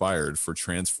inspired for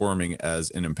transforming as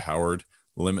an empowered,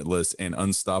 limitless, and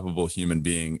unstoppable human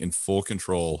being in full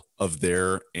control of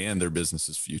their and their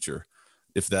business's future.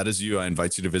 If that is you, I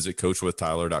invite you to visit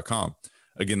coachwithtyler.com.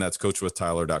 Again, that's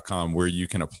coachwithtyler.com, where you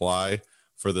can apply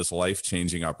for this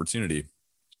life-changing opportunity.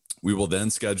 We will then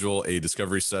schedule a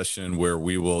discovery session where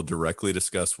we will directly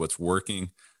discuss what's working,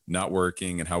 not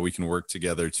working, and how we can work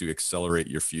together to accelerate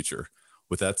your future.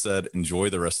 With that said, enjoy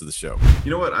the rest of the show.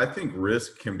 You know what? I think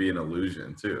risk can be an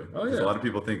illusion too. Oh, yeah. A lot of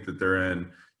people think that they're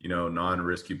in,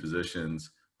 non-risky positions,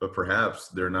 but perhaps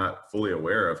they're not fully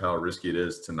aware of how risky it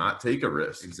is to not take a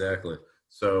risk. Exactly.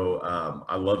 So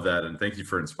I love that. And thank you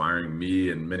for inspiring me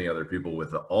and many other people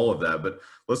with all of that. But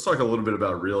let's talk a little bit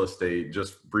about real estate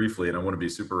just briefly. And I want to be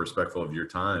super respectful of your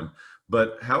time.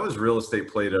 But how has real estate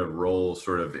played a role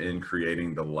sort of in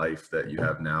creating the life that you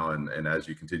have now and as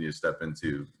you continue to step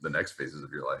into the next phases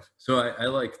of your life? So I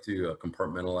like to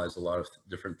compartmentalize a lot of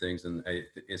different things, and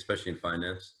especially in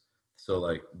finance. So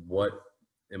like, what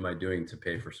am I doing to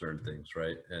pay for certain things,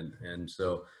 right? And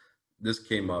so this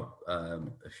came up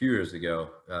a few years ago.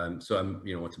 So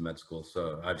went to med school.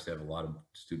 So obviously I have a lot of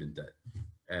student debt,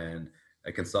 and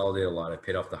I consolidated a lot. I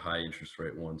paid off the high interest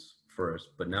rate ones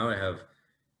first, but now I have,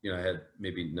 I had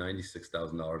maybe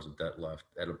 $96,000 of debt left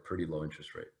at a pretty low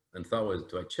interest rate. And the thought was,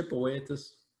 do I chip away at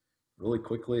this really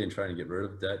quickly and try and get rid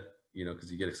of debt?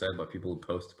 Because you get excited about people who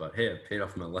post about, hey, I paid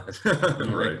off my last.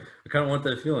 Right. I kind of want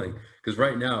that feeling, because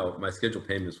right now my scheduled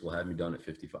payments will have me done at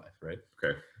 55, right?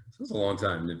 Okay. So it's a long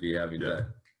time to be having debt.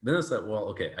 Then it's like, well,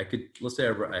 okay, let's say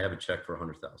I have a check for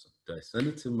 $100,000. Do I send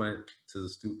it to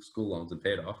the school loans and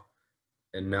pay it off?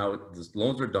 And now the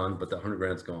loans are done, but that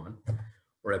 $100,000's gone.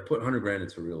 Or I put $100,000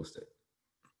 into real estate,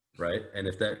 right? And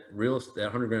if that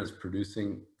 $100,000 is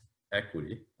producing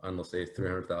equity on, let's say, a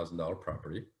 $300,000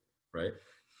 property, right?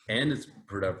 And it's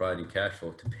providing cash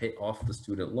flow to pay off the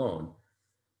student loan,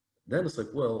 then it's like,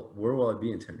 well, where will I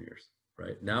be in 10 years,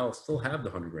 right? Now I'll still have the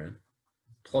 $100,000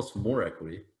 plus more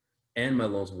equity, and my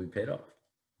loans will be paid off.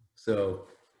 So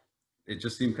it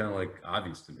just seemed kind of like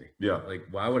obvious to me. Yeah. Like,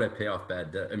 why would I pay off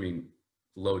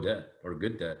low debt or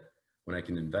good debt when I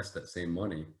can invest that same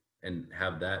money and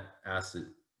have that asset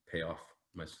pay off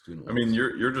my student loans? I mean,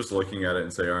 you're just looking at it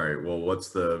and say, all right, well, what's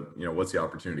the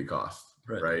opportunity cost,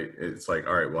 right? It's like,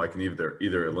 all right, well, I can either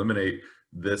eliminate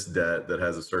this debt that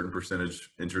has a certain percentage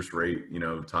interest rate,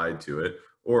 tied to it,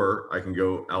 or I can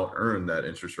go out earn that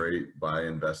interest rate by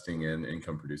investing in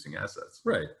income producing assets.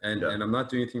 Right. And I'm not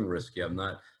doing anything risky. I'm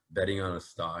not betting on a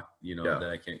stock, that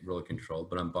I can't really control,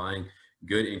 but I'm buying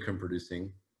good income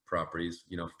producing properties,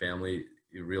 family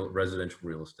residential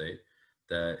real estate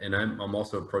and I'm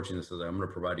also approaching this as I'm going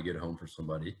to provide a good home for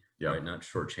somebody, right? Not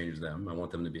shortchange them. I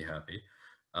want them to be happy.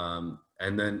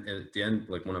 And then at the end,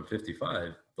 like when I'm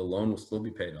 55, the loan will still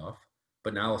be paid off,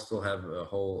 but now I'll still have a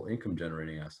whole income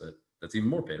generating asset that's even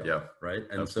more paid off. Right.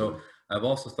 And absolutely. So I've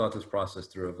also thought this process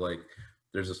through of like,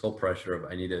 there's this whole pressure of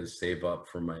I need to save up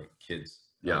for my kids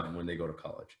when they go to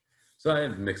college. So I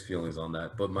have mixed feelings on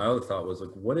that. But my other thought was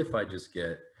like, what if I just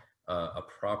get a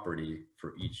property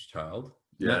for each child?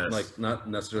 Yes. Not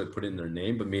necessarily put in their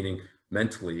name, but meaning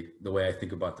mentally the way I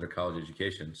think about their college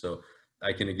education. So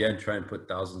I can, again, try and put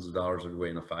thousands of dollars every way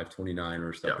in a 529 or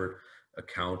a separate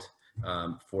account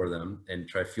for them, and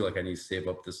try to feel like I need to save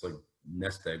up this like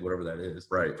nest egg, whatever that is,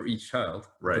 for each child,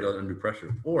 put it under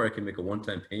pressure. Or I can make a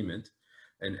one-time payment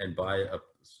and buy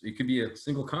it could be a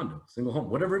single condo, single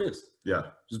home, whatever it is. Yeah.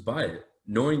 Just buy it,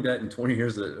 knowing that in 20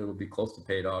 years that it'll be close to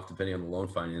paid off, depending on the loan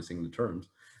financing and the terms.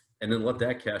 And then let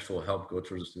that cash flow help go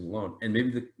towards a student loan. And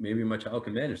maybe my child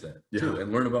can manage that too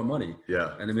and learn about money.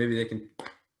 Yeah. And then maybe they can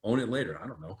own it later. I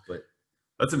don't know, but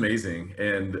that's amazing.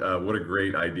 And what a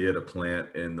great idea to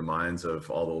plant in the minds of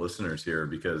all the listeners here,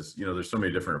 because, there's so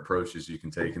many different approaches you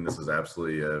can take. And this is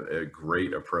absolutely a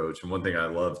great approach. And one thing I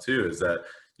love too, is that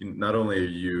not only are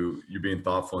you being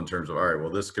thoughtful in terms of, all right,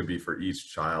 well, this could be for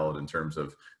each child in terms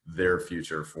of their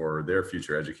future, for their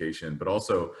future education, but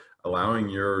also allowing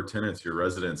your tenants, your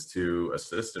residents to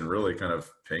assist in really kind of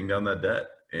paying down that debt.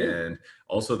 And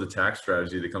also the tax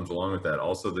strategy that comes along with that,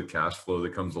 also the cash flow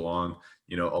that comes along,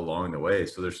 along the way.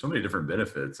 So there's so many different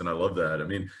benefits. And I love that. I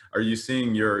mean, are you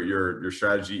seeing your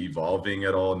strategy evolving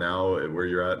at all now where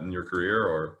you're at in your career,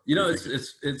 or?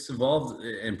 It's evolved,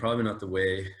 and probably not the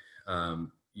way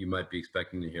you might be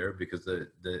expecting to hear, because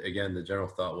the general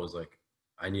thought was like,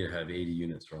 I need to have 80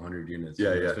 units or 100 units.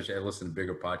 Especially I listen to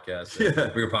bigger podcasts,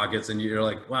 bigger pockets, and you're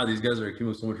like, wow, these guys are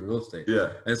accumulating so much real estate. Yeah.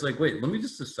 And it's like, wait, let me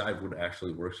just decide what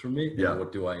actually works for me. And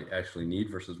what do I actually need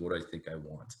versus what I think I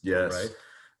want. Yes. Right.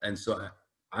 And so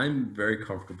I'm very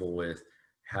comfortable with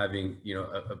having,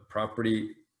 a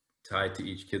property tied to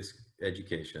each kid's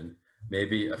education,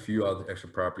 maybe a few other extra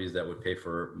properties that would pay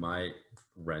for my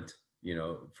rent you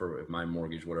know, for my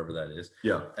mortgage, whatever that is.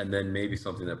 Yeah. And then maybe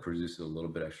something that produces a little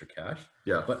bit extra cash.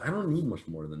 Yeah. But I don't need much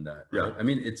more than that. Right? Yeah. I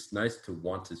mean, it's nice to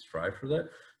want to strive for that,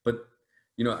 but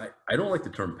you know, I don't like the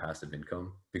term passive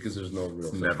income because there's no real.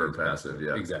 It's never passive.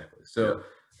 Yeah. Exactly. So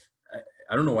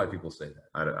I don't know why people say that.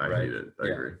 I hate it. I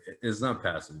agree. It's not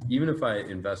passive. Even if I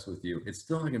invest with you, it's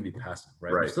still not going to be passive,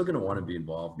 right? I'm still going to want to be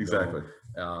involved. Exactly.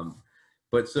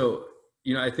 But so,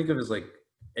 you know, I think of it as like,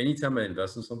 anytime I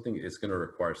invest in something, it's going to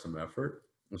require some effort.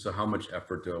 And so how much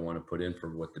effort do I want to put in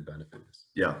for what the benefit is?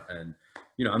 Yeah. And,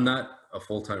 you know, I'm not a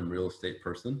full-time real estate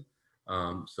person.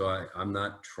 So I'm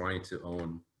not trying to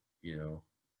own, you know,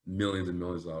 millions and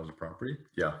millions of dollars of property.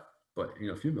 Yeah. But, you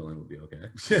know, a few million would be okay.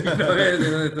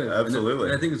 Absolutely.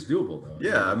 And I think it's doable though.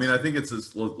 Yeah. I mean, I think it's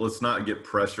just, let's not get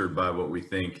pressured by what we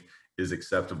think is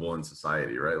acceptable in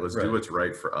society, right? Let's do what's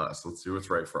right for us. Let's do what's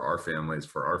right for our families,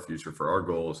 for our future, for our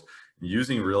goals,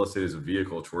 using real estate as a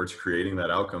vehicle towards creating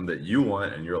that outcome that you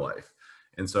want in your life.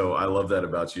 And so I love that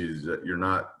about you, is that you're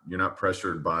not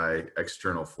pressured by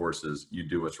external forces. You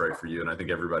do what's right for you. And I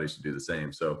think everybody should do the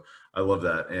same. So I love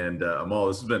that. And Amal,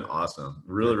 this has been awesome.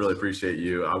 Really appreciate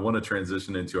you. I want to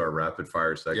transition into our rapid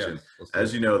fire section. Yes,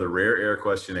 as you know, the Rare Air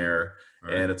questionnaire,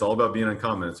 and it's all about being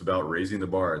uncommon. It's about raising the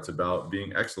bar. It's about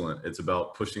being excellent. It's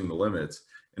about pushing the limits.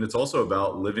 And it's also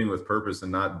about living with purpose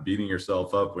and not beating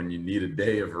yourself up when you need a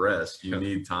day of rest. You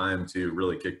need time to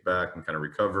really kick back and kind of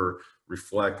recover,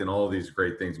 reflect, and all of these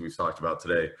great things we've talked about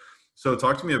today. So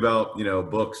talk to me about, you know,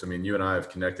 books. I mean, you and I have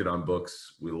connected on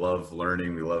books. We love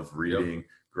learning. We love reading,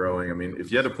 growing. I mean,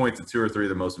 if you had to point to 2 or 3 of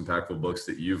the most impactful books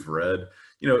that you've read,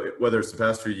 you know, whether it's the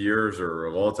past few years or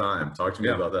of all time, talk to me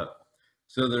about that.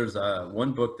 So there's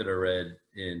one book that I read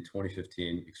in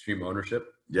 2015, Extreme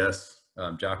Ownership. Yes.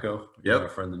 Jocko, our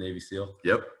friend, the Navy SEAL.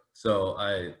 Yep. So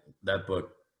that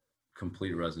book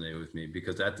completely resonated with me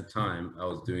because at the time I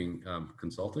was doing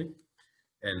consulting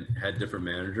and had different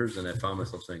managers, and I found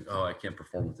myself saying, "Oh, I can't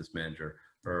perform with this manager,"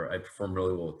 or "I perform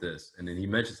really well with this." And then he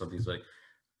mentioned something. He's like,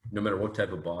 "No matter what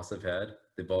type of boss I've had,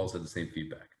 they've always had the same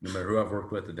feedback. No matter who I've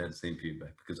worked with, they've had the same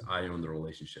feedback because I own the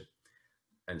relationship."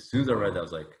 And as soon as I read that, I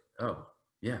was like, "Oh,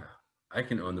 yeah, I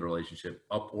can own the relationship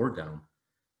up or down.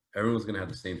 Everyone's going to have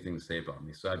the same thing to say about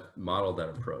me." So I modeled that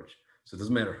approach. So it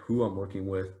doesn't matter who I'm working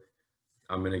with.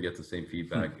 I'm going to get the same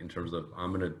feedback in terms of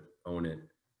I'm going to own it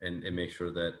and make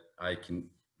sure that I can,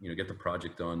 you know, get the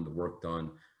project done, the work done,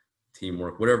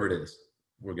 teamwork, whatever it is.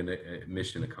 We're going to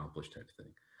mission accomplished type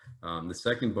thing. The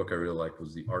second book I really liked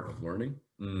was The Art of Learning.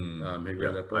 Have you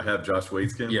read that book? I have. Josh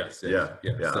Waitzkin. Yes. Yeah.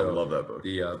 So I love that book.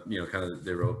 The you know, kind of,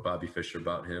 they wrote Bobby Fischer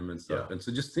about him and stuff. And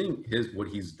so just seeing what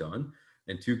he's done,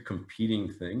 and 2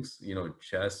 competing things, you know,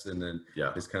 chess and then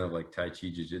this kind of like Tai Chi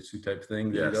Jiu-Jitsu type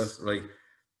thing that he does. Like,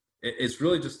 it's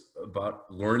really just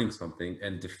about learning something,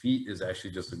 and defeat is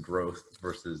actually just a growth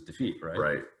versus defeat, right?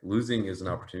 Right. Losing is an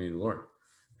opportunity to learn.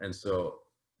 And so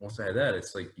once I had that,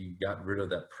 it's like you got rid of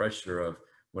that pressure of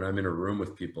when I'm in a room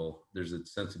with people, there's a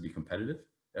sense to be competitive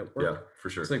at work. Yeah, for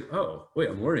sure. It's like, oh, wait,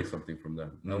 I'm learning something from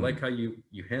them. I like how you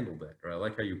handled that, or I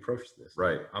like how you approached this.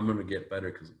 Right. I'm going to get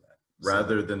better because of that.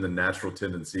 Rather than the natural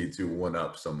tendency to one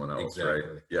up someone else, right?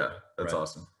 Yeah, that's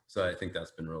awesome. So I think that's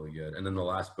been really good. And then the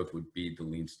last book would be The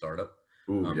Lean Startup.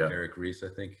 Ooh, Eric Ries, I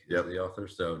think, is the author.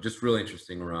 So just really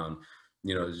interesting around,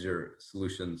 you know, does your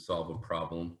solution solve a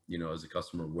problem? You know, is the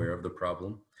customer aware of the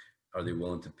problem? Are they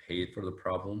willing to pay for the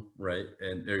problem, right?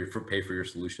 And or pay for your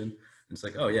solution? And it's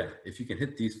like, oh yeah, if you can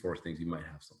hit these 4 things, you might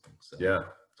have something. So yeah.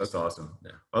 That's awesome.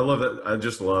 Yeah. I love it. I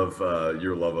just love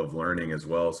your love of learning as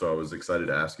well. So I was excited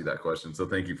to ask you that question. So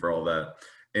thank you for all that.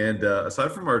 And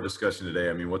aside from our discussion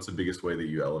today, I mean, what's the biggest way that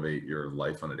you elevate your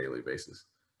life on a daily basis?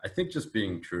 I think just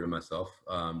being true to myself,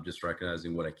 just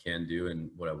recognizing what I can do and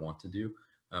what I want to do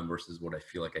versus what I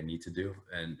feel like I need to do.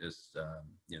 And just,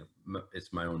 you know,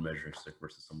 it's my own measuring stick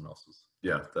versus someone else's.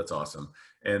 Yeah, that's awesome.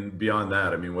 And beyond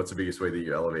that, I mean, what's the biggest way that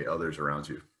you elevate others around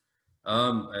you?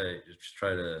 I just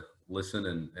try to listen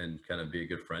and kind of be a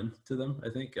good friend to them. I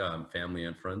think family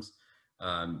and friends.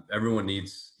 Everyone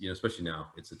needs, you know, especially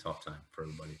now, it's a tough time for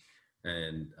everybody.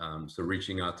 And so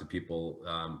reaching out to people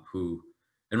who,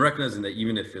 and recognizing that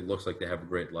even if it looks like they have a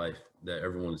great life, that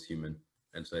everyone is human.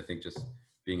 And so I think just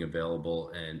being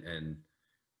available and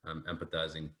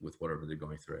empathizing with whatever they're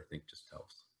going through, I think just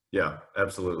helps. Yeah,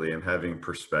 absolutely. And having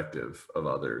perspective of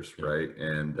others, right?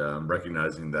 And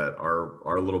recognizing that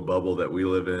our little bubble that we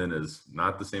live in is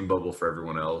not the same bubble for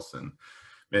everyone else. And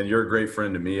man, you're a great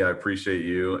friend to me. I appreciate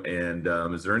you. And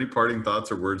is there any parting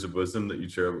thoughts or words of wisdom that you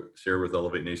share with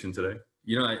Elevate Nation today?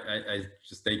 You know, I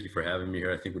just thank you for having me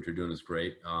here. I think what you're doing is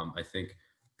great. I think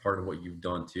part of what you've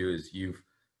done too is you've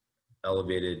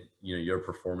elevated, you know, your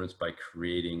performance by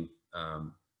creating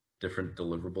different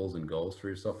deliverables and goals for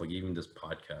yourself. Like even this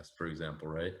podcast, for example,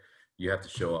 right? You have to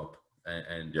show up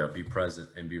and be present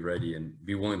and be ready and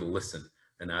be willing to listen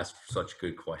and ask such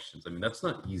good questions. I mean, that's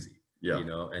not easy, you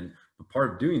know, and the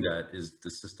part of doing that is the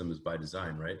system is by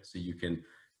design, right? So you can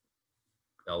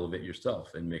elevate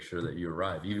yourself and make sure that you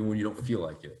arrive even when you don't feel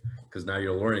like it, because now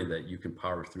you're learning that you can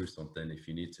power through something if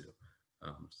you need to.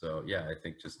 So yeah, I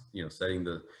think just, you know, setting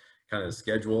the kind of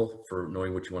schedule for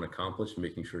knowing what you want to accomplish and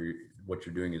making sure what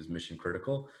you're doing is mission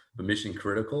critical. But mission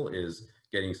critical is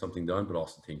getting something done, but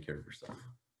also taking care of yourself.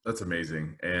 That's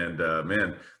amazing. And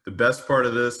man, the best part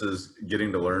of this is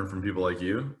getting to learn from people like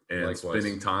you and Likewise.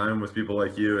 Spending time with people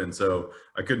like you. And so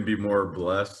I couldn't be more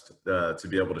blessed to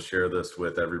be able to share this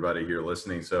with everybody here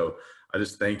listening. So I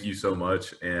just thank you so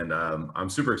much. And I'm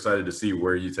super excited to see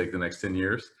where you take the next 10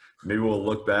 years. Maybe we'll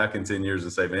look back in 10 years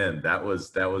and say, man, that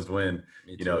was when,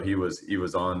 you know, he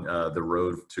was on the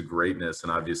road to greatness.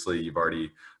 And obviously you've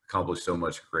already accomplished so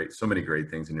many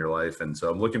great things in your life. And so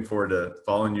I'm looking forward to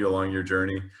following you along your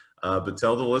journey. But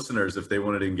tell the listeners, if they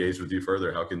wanted to engage with you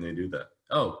further, how can they do that?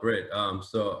 Oh, great.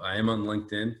 So I am on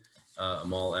LinkedIn,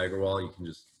 Amal Agarwal. You can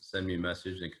just send me a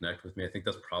message and connect with me. I think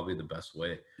that's probably the best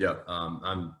way. Yeah.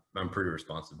 I'm pretty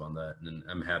responsive on that, and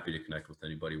I'm happy to connect with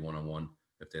anybody one-on-one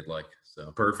if they'd like.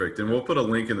 So perfect. And we'll put a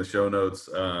link in the show notes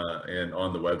and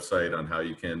on the website on how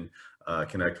you can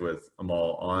connect with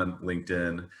Amal on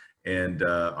LinkedIn. And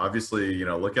obviously, you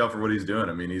know, look out for what he's doing.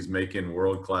 I mean, he's making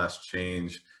world-class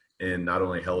change in not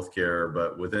only healthcare,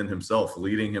 but within himself,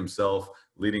 leading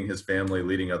his family,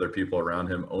 leading other people around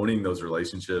him, owning those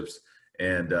relationships.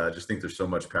 And just think there's so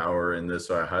much power in this.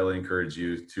 So I highly encourage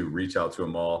you to reach out to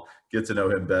Amal, get to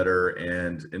know him better,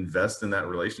 and invest in that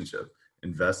relationship,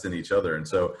 invest in each other. And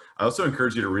so I also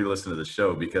encourage you to re-listen to the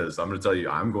show, because I'm going to tell you,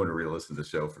 I'm going to re-listen to the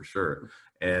show for sure.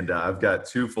 And I've got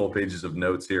 2 full pages of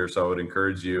notes here. So I would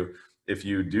encourage you, if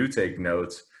you do take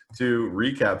notes, to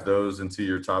recap those into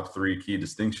your top 3 key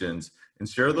distinctions and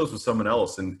share those with someone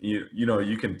else. And you know,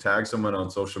 you can tag someone on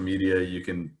social media, you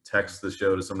can text the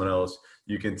show to someone else,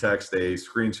 you can text a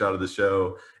screenshot of the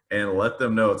show and let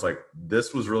them know, it's like,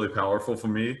 this was really powerful for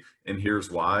me and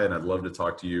here's why. And I'd love to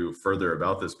talk to you further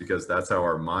about this, because that's how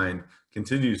our mind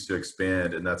continues to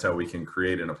expand, and that's how we can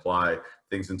create and apply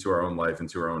things into our own life,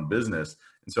 into our own business.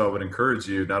 And so I would encourage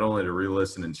you not only to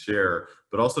re-listen and share,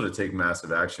 but also to take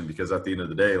massive action, because at the end of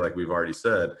the day, like we've already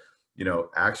said, you know,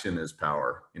 action is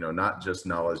power, you know, not just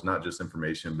knowledge, not just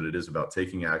information, but it is about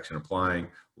taking action, applying,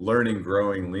 learning,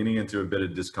 growing, leaning into a bit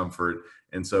of discomfort.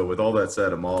 And so with all that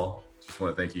said, Amal, just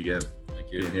want to thank you again for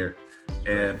being here.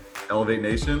 And Elevate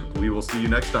Nation, we will see you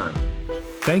next time.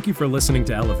 Thank you for listening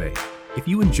to Elevate. If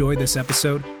you enjoyed this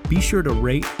episode, be sure to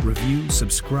rate, review,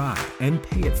 subscribe, and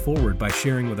pay it forward by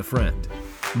sharing with a friend.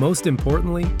 Most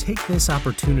importantly, take this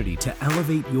opportunity to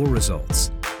elevate your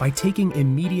results by taking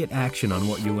immediate action on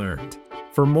what you learned.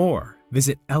 For more,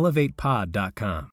 visit elevatepod.com.